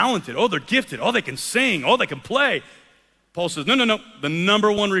 they're talented. Oh, they're gifted. Oh, they can sing. Oh, they can play. Paul says, no. The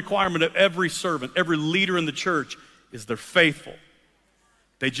number one requirement of every servant, every leader in the church, is they're faithful.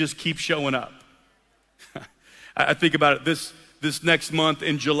 They just keep showing up. I think about it, this next month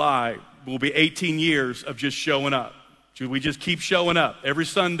in July will be 18 years of just showing up. We just keep showing up every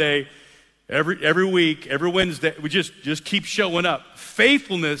Sunday, every week, every Wednesday. We just keep showing up.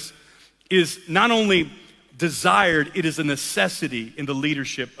 Faithfulness is not only desired, it is a necessity in the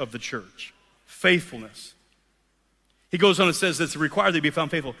leadership of the church. Faithfulness. He goes on and says it's required to be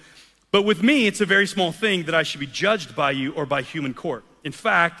found faithful. But with me, it's a very small thing that I should be judged by you or by human court. In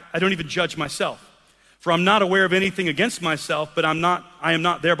fact, I don't even judge myself. For I'm not aware of anything against myself, but I am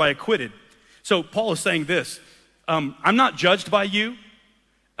not thereby acquitted. So Paul is saying this: I'm not judged by you.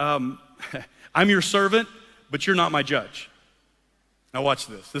 I'm your servant, but you're not my judge. Now watch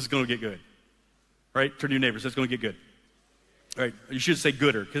this. This is going to get good. Right? Turn to your neighbors. It's going to get good. All right? You should say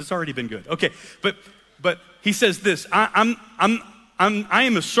gooder, because it's already been good. Okay. But he says this: I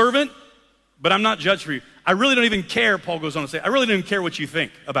am a servant, but I'm not judged for you. I really don't even care, Paul goes on to say, I really don't even care what you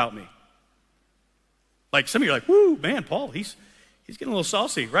think about me. Like some of you are like, whoo, man, Paul, he's getting a little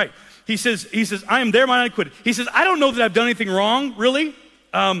saucy, right? He says, I am there, my unacquitted. He says, I don't know that I've done anything wrong, really.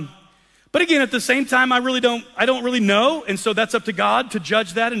 But again, at the same time, I don't really know. And so that's up to God to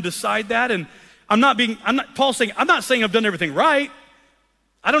judge that and decide that. And Paul's saying, I'm not saying I've done everything right.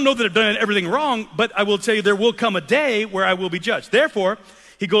 I don't know that I've done everything wrong, but I will tell you there will come a day where I will be judged. Therefore,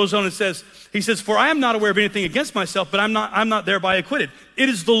 he goes on and says, for I am not aware of anything against myself, but I'm not thereby acquitted. It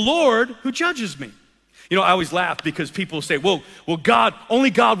is the Lord who judges me. You know, I always laugh because people say, well, only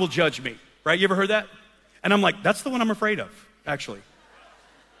God will judge me, right? You ever heard that? And I'm like, that's the one I'm afraid of, actually.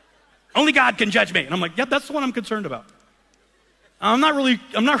 Only God can judge me. And I'm like, yeah, that's the one I'm concerned about. I'm not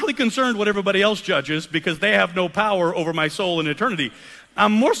really concerned what everybody else judges because they have no power over my soul in eternity.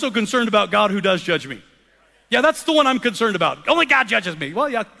 I'm more so concerned about God who does judge me. Yeah, that's the one I'm concerned about. Only God judges me. Well,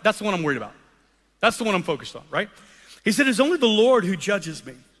 yeah, that's the one I'm worried about. That's the one I'm focused on, right? He said, it's only the Lord who judges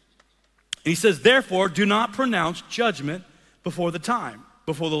me. And he says, therefore, do not pronounce judgment before the time,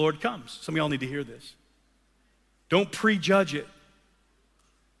 before the Lord comes. Some of y'all need to hear this. Don't prejudge it.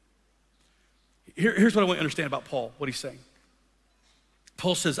 Here's what I want you to understand about Paul, what he's saying.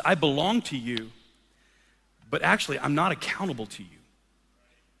 Paul says, I belong to you, but actually I'm not accountable to you.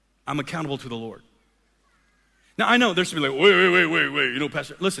 I'm accountable to the Lord. Now, I know there's somebody like, wait, you know,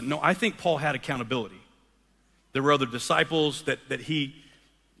 Pastor, listen, no, I think Paul had accountability. There were other disciples that he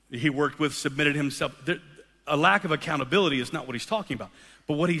worked with, submitted himself. A lack of accountability is not what he's talking about.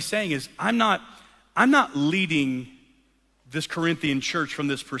 But what he's saying is, I'm not leading this Corinthian church from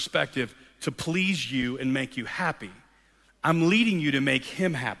this perspective to please you and make you happy. I'm leading you to make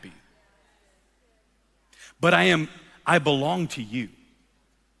him happy. But I belong to you.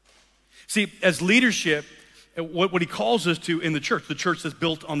 See, as leadership, what he calls us to in the church that's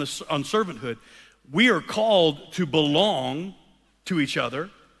built on servanthood, We are called to belong to each other.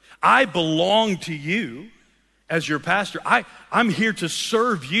 I belong to you as your pastor. I'm here to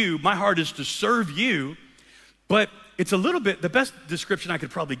serve you. My heart is to serve you. But it's a little bit, the best description I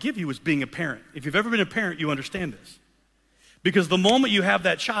could probably give you is being a parent. If you've ever been a parent, you understand this. Because the moment you have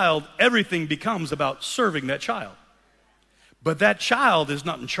that child, everything becomes about serving that child. But that child is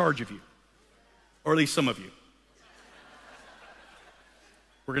not in charge of you, or at least some of you.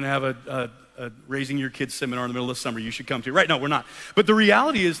 We're going to have a raising your kids seminar in the middle of the summer. You should come to. Right? No, we're not. But the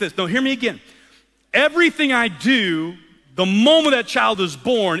reality is this. No, hear me again. Everything I do, the moment that child is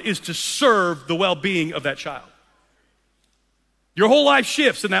born, is to serve the well-being of that child. Your whole life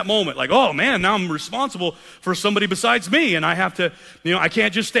shifts in that moment. Like, oh man, now I'm responsible for somebody besides me, and I have to, I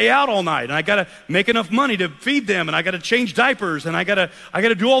can't just stay out all night, and I gotta make enough money to feed them, and I gotta change diapers, and I gotta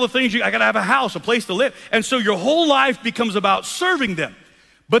do all the things. I gotta have a house, a place to live. And so your whole life becomes about serving them,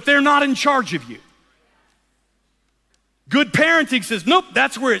 but they're not in charge of you. Good parenting says, nope,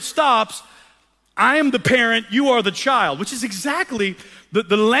 that's where it stops. I am the parent, you are the child, which is exactly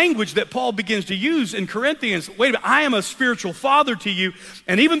the language that Paul begins to use in Corinthians. Wait a minute, I am a spiritual father to you.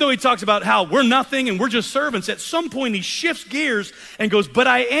 And even though he talks about how we're nothing and we're just servants, at some point he shifts gears and goes, but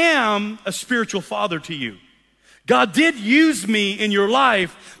I am a spiritual father to you. God did use me in your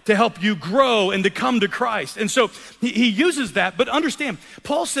life to help you grow and to come to Christ. And so he uses that, but understand,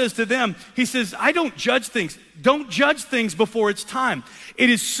 Paul says to them, he says, I don't judge things. Don't judge things before it's time. It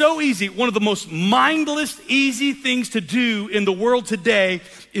is so easy. One of the most mindless, easy things to do in the world today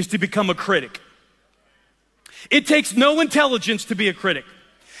is to become a critic. It takes no intelligence to be a critic.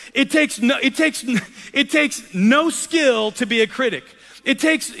 It takes no skill to be a critic. It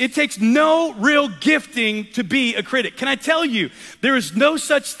takes no real gifting to be a critic. Can I tell you, there is no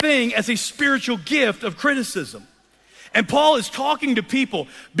such thing as a spiritual gift of criticism. And Paul is talking to people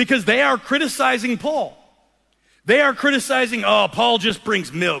because they are criticizing Paul. They are criticizing, oh, Paul just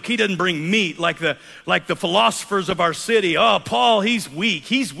brings milk. He doesn't bring meat like the philosophers of our city. Oh, Paul, he's weak.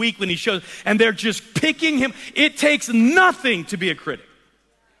 He's weak when he shows. And they're just picking him. It takes nothing to be a critic.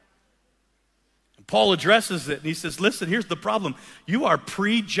 Paul addresses it and he says, listen, here's the problem. You are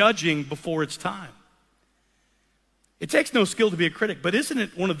prejudging before it's time. It takes no skill to be a critic, but isn't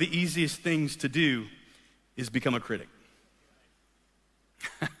it one of the easiest things to do is become a critic?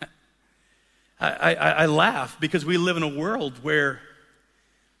 I laugh because we live in a world where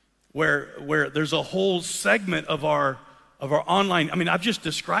there's a whole segment of our online, I've just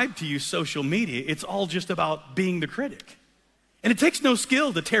described to you social media. It's all just about being the critic. And it takes no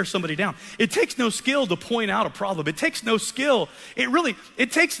skill to tear somebody down. It takes no skill to point out a problem. It takes no skill.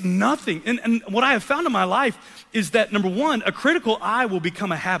 It takes nothing. And what I have found in my life is that, number one, a critical eye will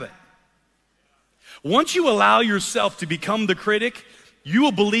become a habit. Once you allow yourself to become the critic, you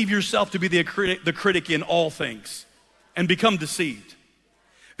will believe yourself to be the critic in all things and become deceived.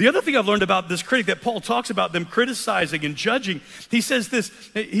 The other thing I've learned about this critic that Paul talks about them criticizing and judging, he says this,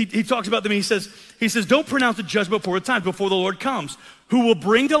 he talks about them, he says, don't pronounce a judgment before the time, before the Lord comes, who will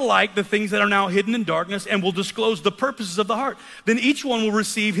bring to light the things that are now hidden in darkness and will disclose the purposes of the heart. Then each one will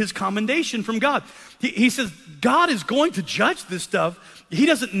receive his commendation from God. He says, God is going to judge this stuff. He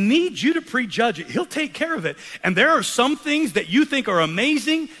doesn't need you to prejudge it. He'll take care of it. And there are some things that you think are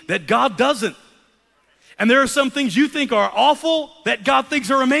amazing that God doesn't. And there are some things you think are awful that God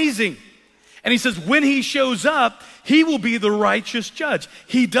thinks are amazing. And he says, when he shows up, he will be the righteous judge.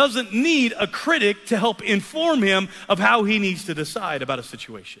 He doesn't need a critic to help inform him of how he needs to decide about a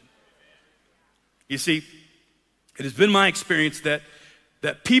situation. You see, it has been my experience that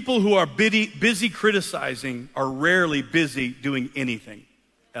people who are busy criticizing are rarely busy doing anything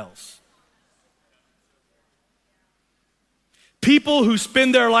else. People who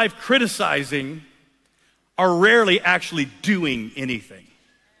spend their life criticizing are rarely actually doing anything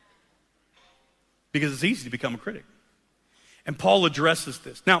because it's easy to become a critic. And Paul addresses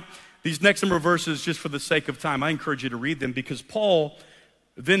this. Now, these next number of verses, just for the sake of time, I encourage you to read them because Paul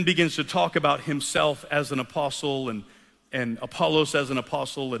then begins to talk about himself as an apostle and Apollos as an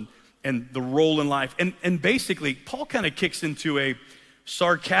apostle and the role in life. And basically, Paul kind of kicks into a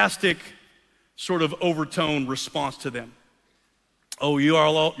sarcastic sort of overtone response to them. Oh,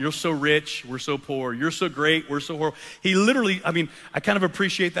 you're so rich, we're so poor. You're so great, we're so horrible. He literally, I kind of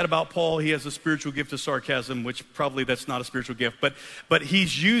appreciate that about Paul. He has a spiritual gift of sarcasm, which probably that's not a spiritual gift. But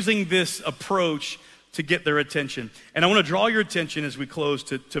he's using this approach to get their attention. And I want to draw your attention as we close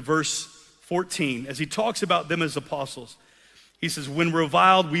to verse 14, as he talks about them as apostles. He says, when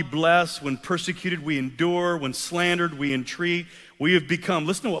reviled, we bless. When persecuted, we endure. When slandered, we entreat. We have become,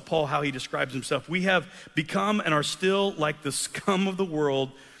 listen to how he describes himself. We have become and are still like the scum of the world,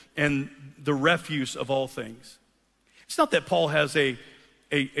 and the refuse of all things. It's not that Paul has a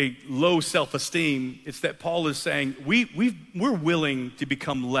low self-esteem. It's that Paul is saying we're willing to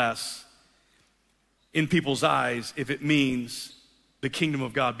become less in people's eyes if it means the kingdom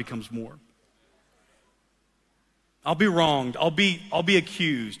of God becomes more. I'll be wronged. I'll be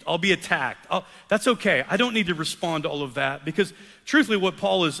accused. I'll be attacked. That's okay. I don't need to respond to all of that, because truthfully what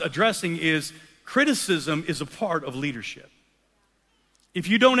Paul is addressing is criticism is a part of leadership. If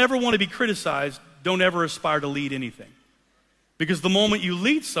you don't ever want to be criticized, don't ever aspire to lead anything. Because the moment you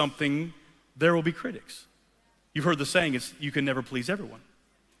lead something, there will be critics. You've heard the saying, you can never please everyone.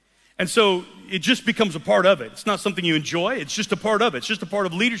 And so it just becomes a part of it. It's not something you enjoy. It's just a part of it. It's just a part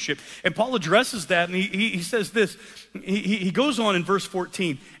of leadership. And Paul addresses that, and he says this. He goes on in verse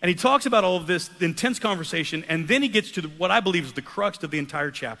 14, and he talks about all of this, the intense conversation, and then he gets to what I believe is the crux of the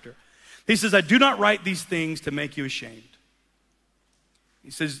entire chapter. He says, I do not write these things to make you ashamed. He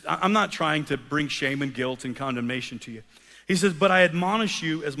says, I'm not trying to bring shame and guilt and condemnation to you. He says, but I admonish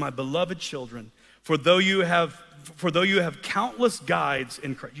you as my beloved children, for though you have countless guides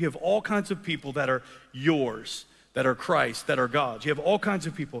in Christ, you have all kinds of people that are yours, that are Christ, that are God's. You have all kinds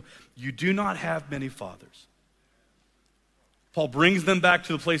of people. You do not have many fathers. Paul brings them back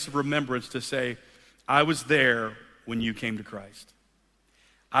to the place of remembrance to say, I was there when you came to Christ.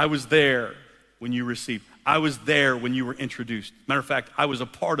 I was there when you received. I was there when you were introduced. Matter of fact, I was a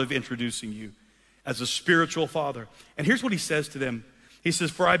part of introducing you as a spiritual father. And here's what he says to them. He says,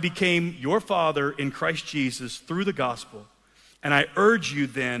 for I became your father in Christ Jesus through the gospel, and I urge you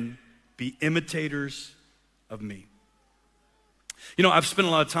then, be imitators of me. You know, I've spent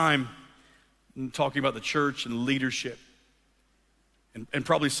a lot of time talking about the church and leadership. And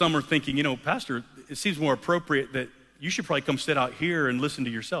probably some are thinking, you know, Pastor, it seems more appropriate that you should probably come sit out here and listen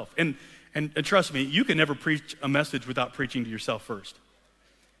to yourself. And trust me, you can never preach a message without preaching to yourself first.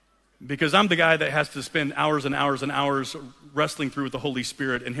 Because I'm the guy that has to spend hours and hours and hours wrestling through with the Holy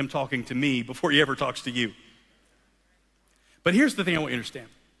Spirit and him talking to me before he ever talks to you. But here's the thing I want you to understand.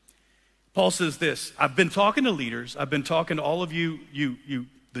 Paul says this, I've been talking to leaders, I've been talking to all of you,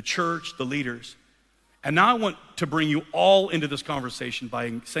 the church, the leaders, and now I want to bring you all into this conversation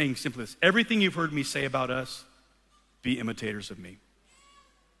by saying simply this, everything you've heard me say about us, be imitators of me.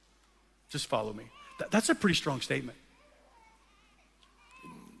 Just follow me. That's a pretty strong statement.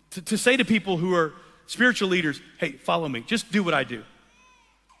 To say to people who are spiritual leaders, hey, follow me. Just do what I do.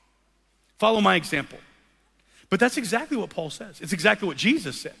 Follow my example. But that's exactly what Paul says. It's exactly what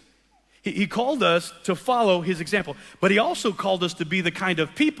Jesus said. He called us to follow his example, but he also called us to be the kind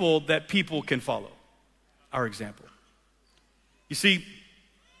of people that people can follow, our example. You see,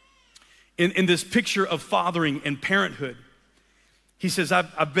 in this picture of fathering and parenthood, he says,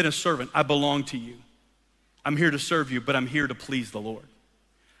 I've been a servant. I belong to you. I'm here to serve you, but I'm here to please the Lord.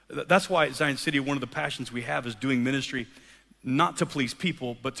 That's why at Zion City, one of the passions we have is doing ministry not to please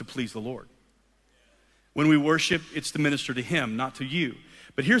people, but to please the Lord. When we worship, it's to minister to him, not to you.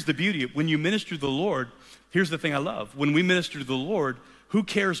 But here's the beauty. When you minister to the Lord, here's the thing I love. When we minister to the Lord, who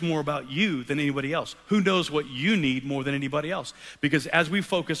cares more about you than anybody else? Who knows what you need more than anybody else? Because as we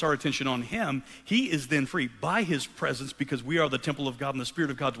focus our attention on him, he is then free by his presence, because we are the temple of God and the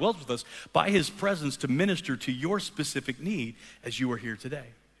Spirit of God dwells with us, by his presence to minister to your specific need as you are here today.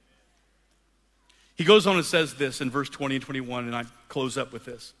 He goes on and says this in verse 20 and 21, and I close up with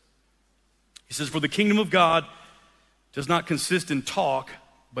this. He says, for the kingdom of God does not consist in talk,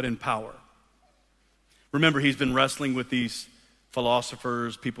 but in power. Remember, he's been wrestling with these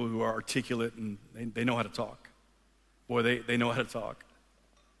philosophers, people who are articulate, and they know how to talk. Boy, they know how to talk.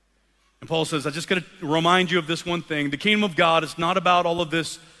 And Paul says, I just got to remind you of this one thing. The kingdom of God is not about all of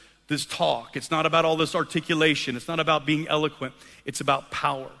this talk. It's not about all this articulation. It's not about being eloquent. It's about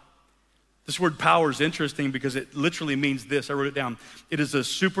power. This word power is interesting because it literally means this. I wrote it down. It is a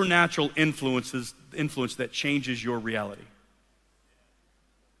supernatural influence that changes your reality.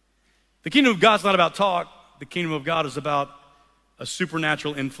 The kingdom of God is not about talk. The kingdom of God is about a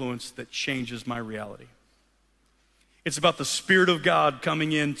supernatural influence that changes my reality. It's about the Spirit of God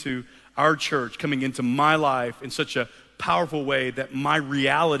coming into our church, coming into my life in such a powerful way that my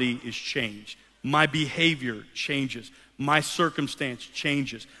reality is changed. My behavior changes. My circumstance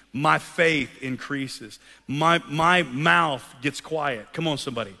changes. My faith increases. My mouth gets quiet. Come on,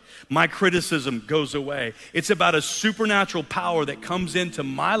 somebody. My criticism goes away. It's about a supernatural power that comes into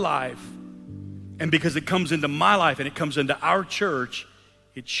my life. And because it comes into my life and it comes into our church,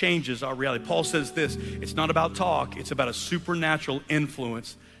 it changes our reality. Paul says this, it's not about talk, it's about a supernatural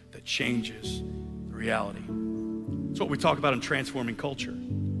influence that changes the reality. It's what we talk about in transforming culture.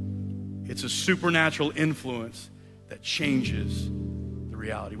 It's a supernatural influence that changes the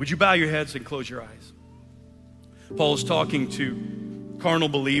reality. Would you bow your heads and close your eyes? Paul is talking to carnal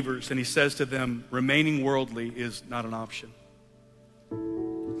believers, and he says to them, remaining worldly is not an option.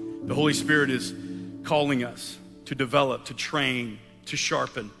 The Holy Spirit is calling us to develop, to train, to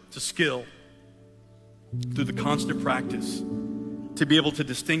sharpen, to skill through the constant practice, to be able to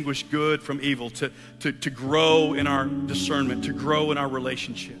distinguish good from evil, to grow in our discernment, to grow in our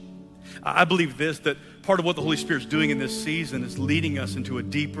relationship. I believe this, that part of what the Holy Spirit is doing in this season is leading us into a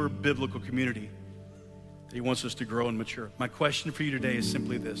deeper biblical community that he wants us to grow and mature. My question for you today is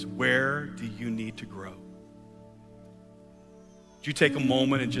simply this: where do you need to grow? Would you take a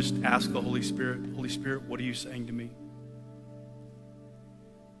moment and just ask the Holy Spirit, what are you saying to me?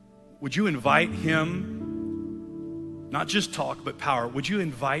 Would you invite him, not just talk, but power? Would you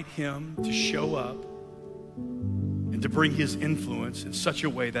invite him to show up and to bring his influence in such a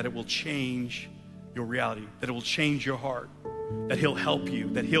way that it will change your reality, that it will change your heart, that he'll help you,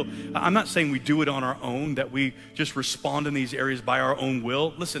 that I'm not saying we do it on our own, that we just respond in these areas by our own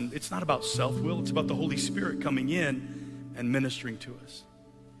will. Listen, it's not about self-will, it's about the Holy Spirit coming in and ministering to us.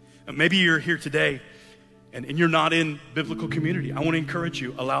 Maybe you're here today and you're not in biblical community. I want to encourage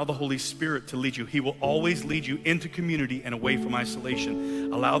you, allow the Holy Spirit to lead you. He will always lead you into community and away from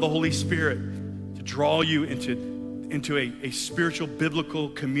isolation. Allow the Holy Spirit to draw you into a spiritual biblical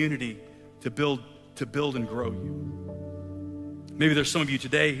community to build and grow you. Maybe there's some of you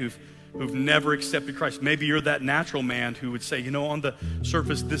today who've never accepted Christ. Maybe you're that natural man who would say, you know, on the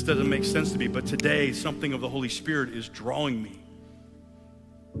surface, this doesn't make sense to me, but today something of the Holy Spirit is drawing me.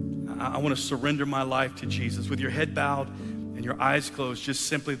 I want to surrender my life to Jesus. With your head bowed and your eyes closed, just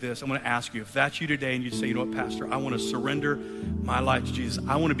simply this. I want to ask you, if that's you today and you say, you know what, Pastor, I want to surrender my life to Jesus.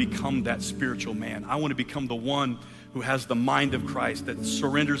 I want to become that spiritual man. I want to become the one who has the mind of Christ, that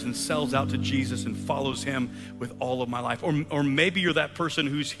surrenders and sells out to Jesus and follows him with all of my life. Or maybe you're that person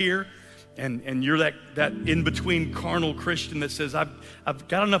who's here and you're that in-between carnal Christian that says, I've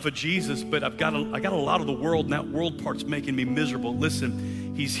got enough of Jesus, but I got a lot of the world, and that world part's making me miserable.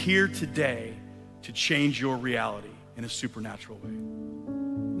 Listen, he's here today to change your reality in a supernatural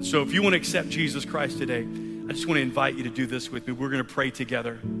way. So if you want to accept Jesus Christ today, I just want to invite you to do this with me. We're going to pray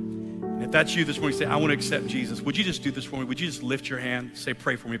together. And if that's you this morning, say, I want to accept Jesus. Would you just do this for me? Would you just lift your hand? Say,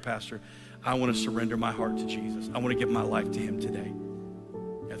 pray for me, Pastor. I want to surrender my heart to Jesus. I want to give my life to him today.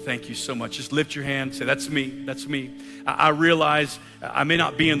 Yeah, thank you so much. Just lift your hand. Say, that's me. That's me. I realize I may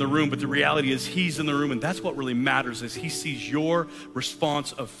not be in the room, but the reality is he's in the room. And that's what really matters, is he sees your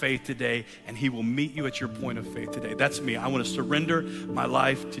response of faith today, and he will meet you at your point of faith today. That's me. I want to surrender my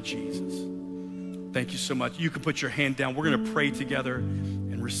life to Jesus. Thank you so much. You can put your hand down. We're going to pray together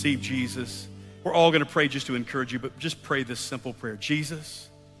and receive Jesus. We're all going to pray just to encourage you, but just pray this simple prayer. Jesus,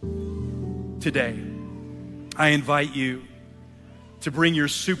 today, I invite you to bring your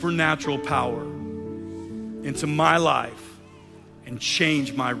supernatural power into my life and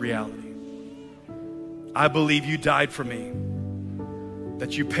change my reality. I believe you died for me,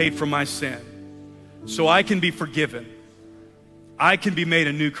 that you paid for my sin, so I can be forgiven. I can be made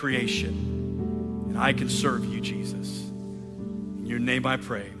a new creation. And I can serve you, Jesus. In your name I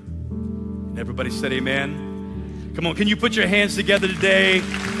pray. And everybody said amen. Come on, can you put your hands together today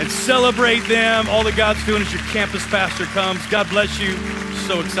and celebrate them? All that God's doing as your campus pastor comes. God bless you.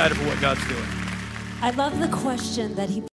 So excited for what God's doing. I love the question that he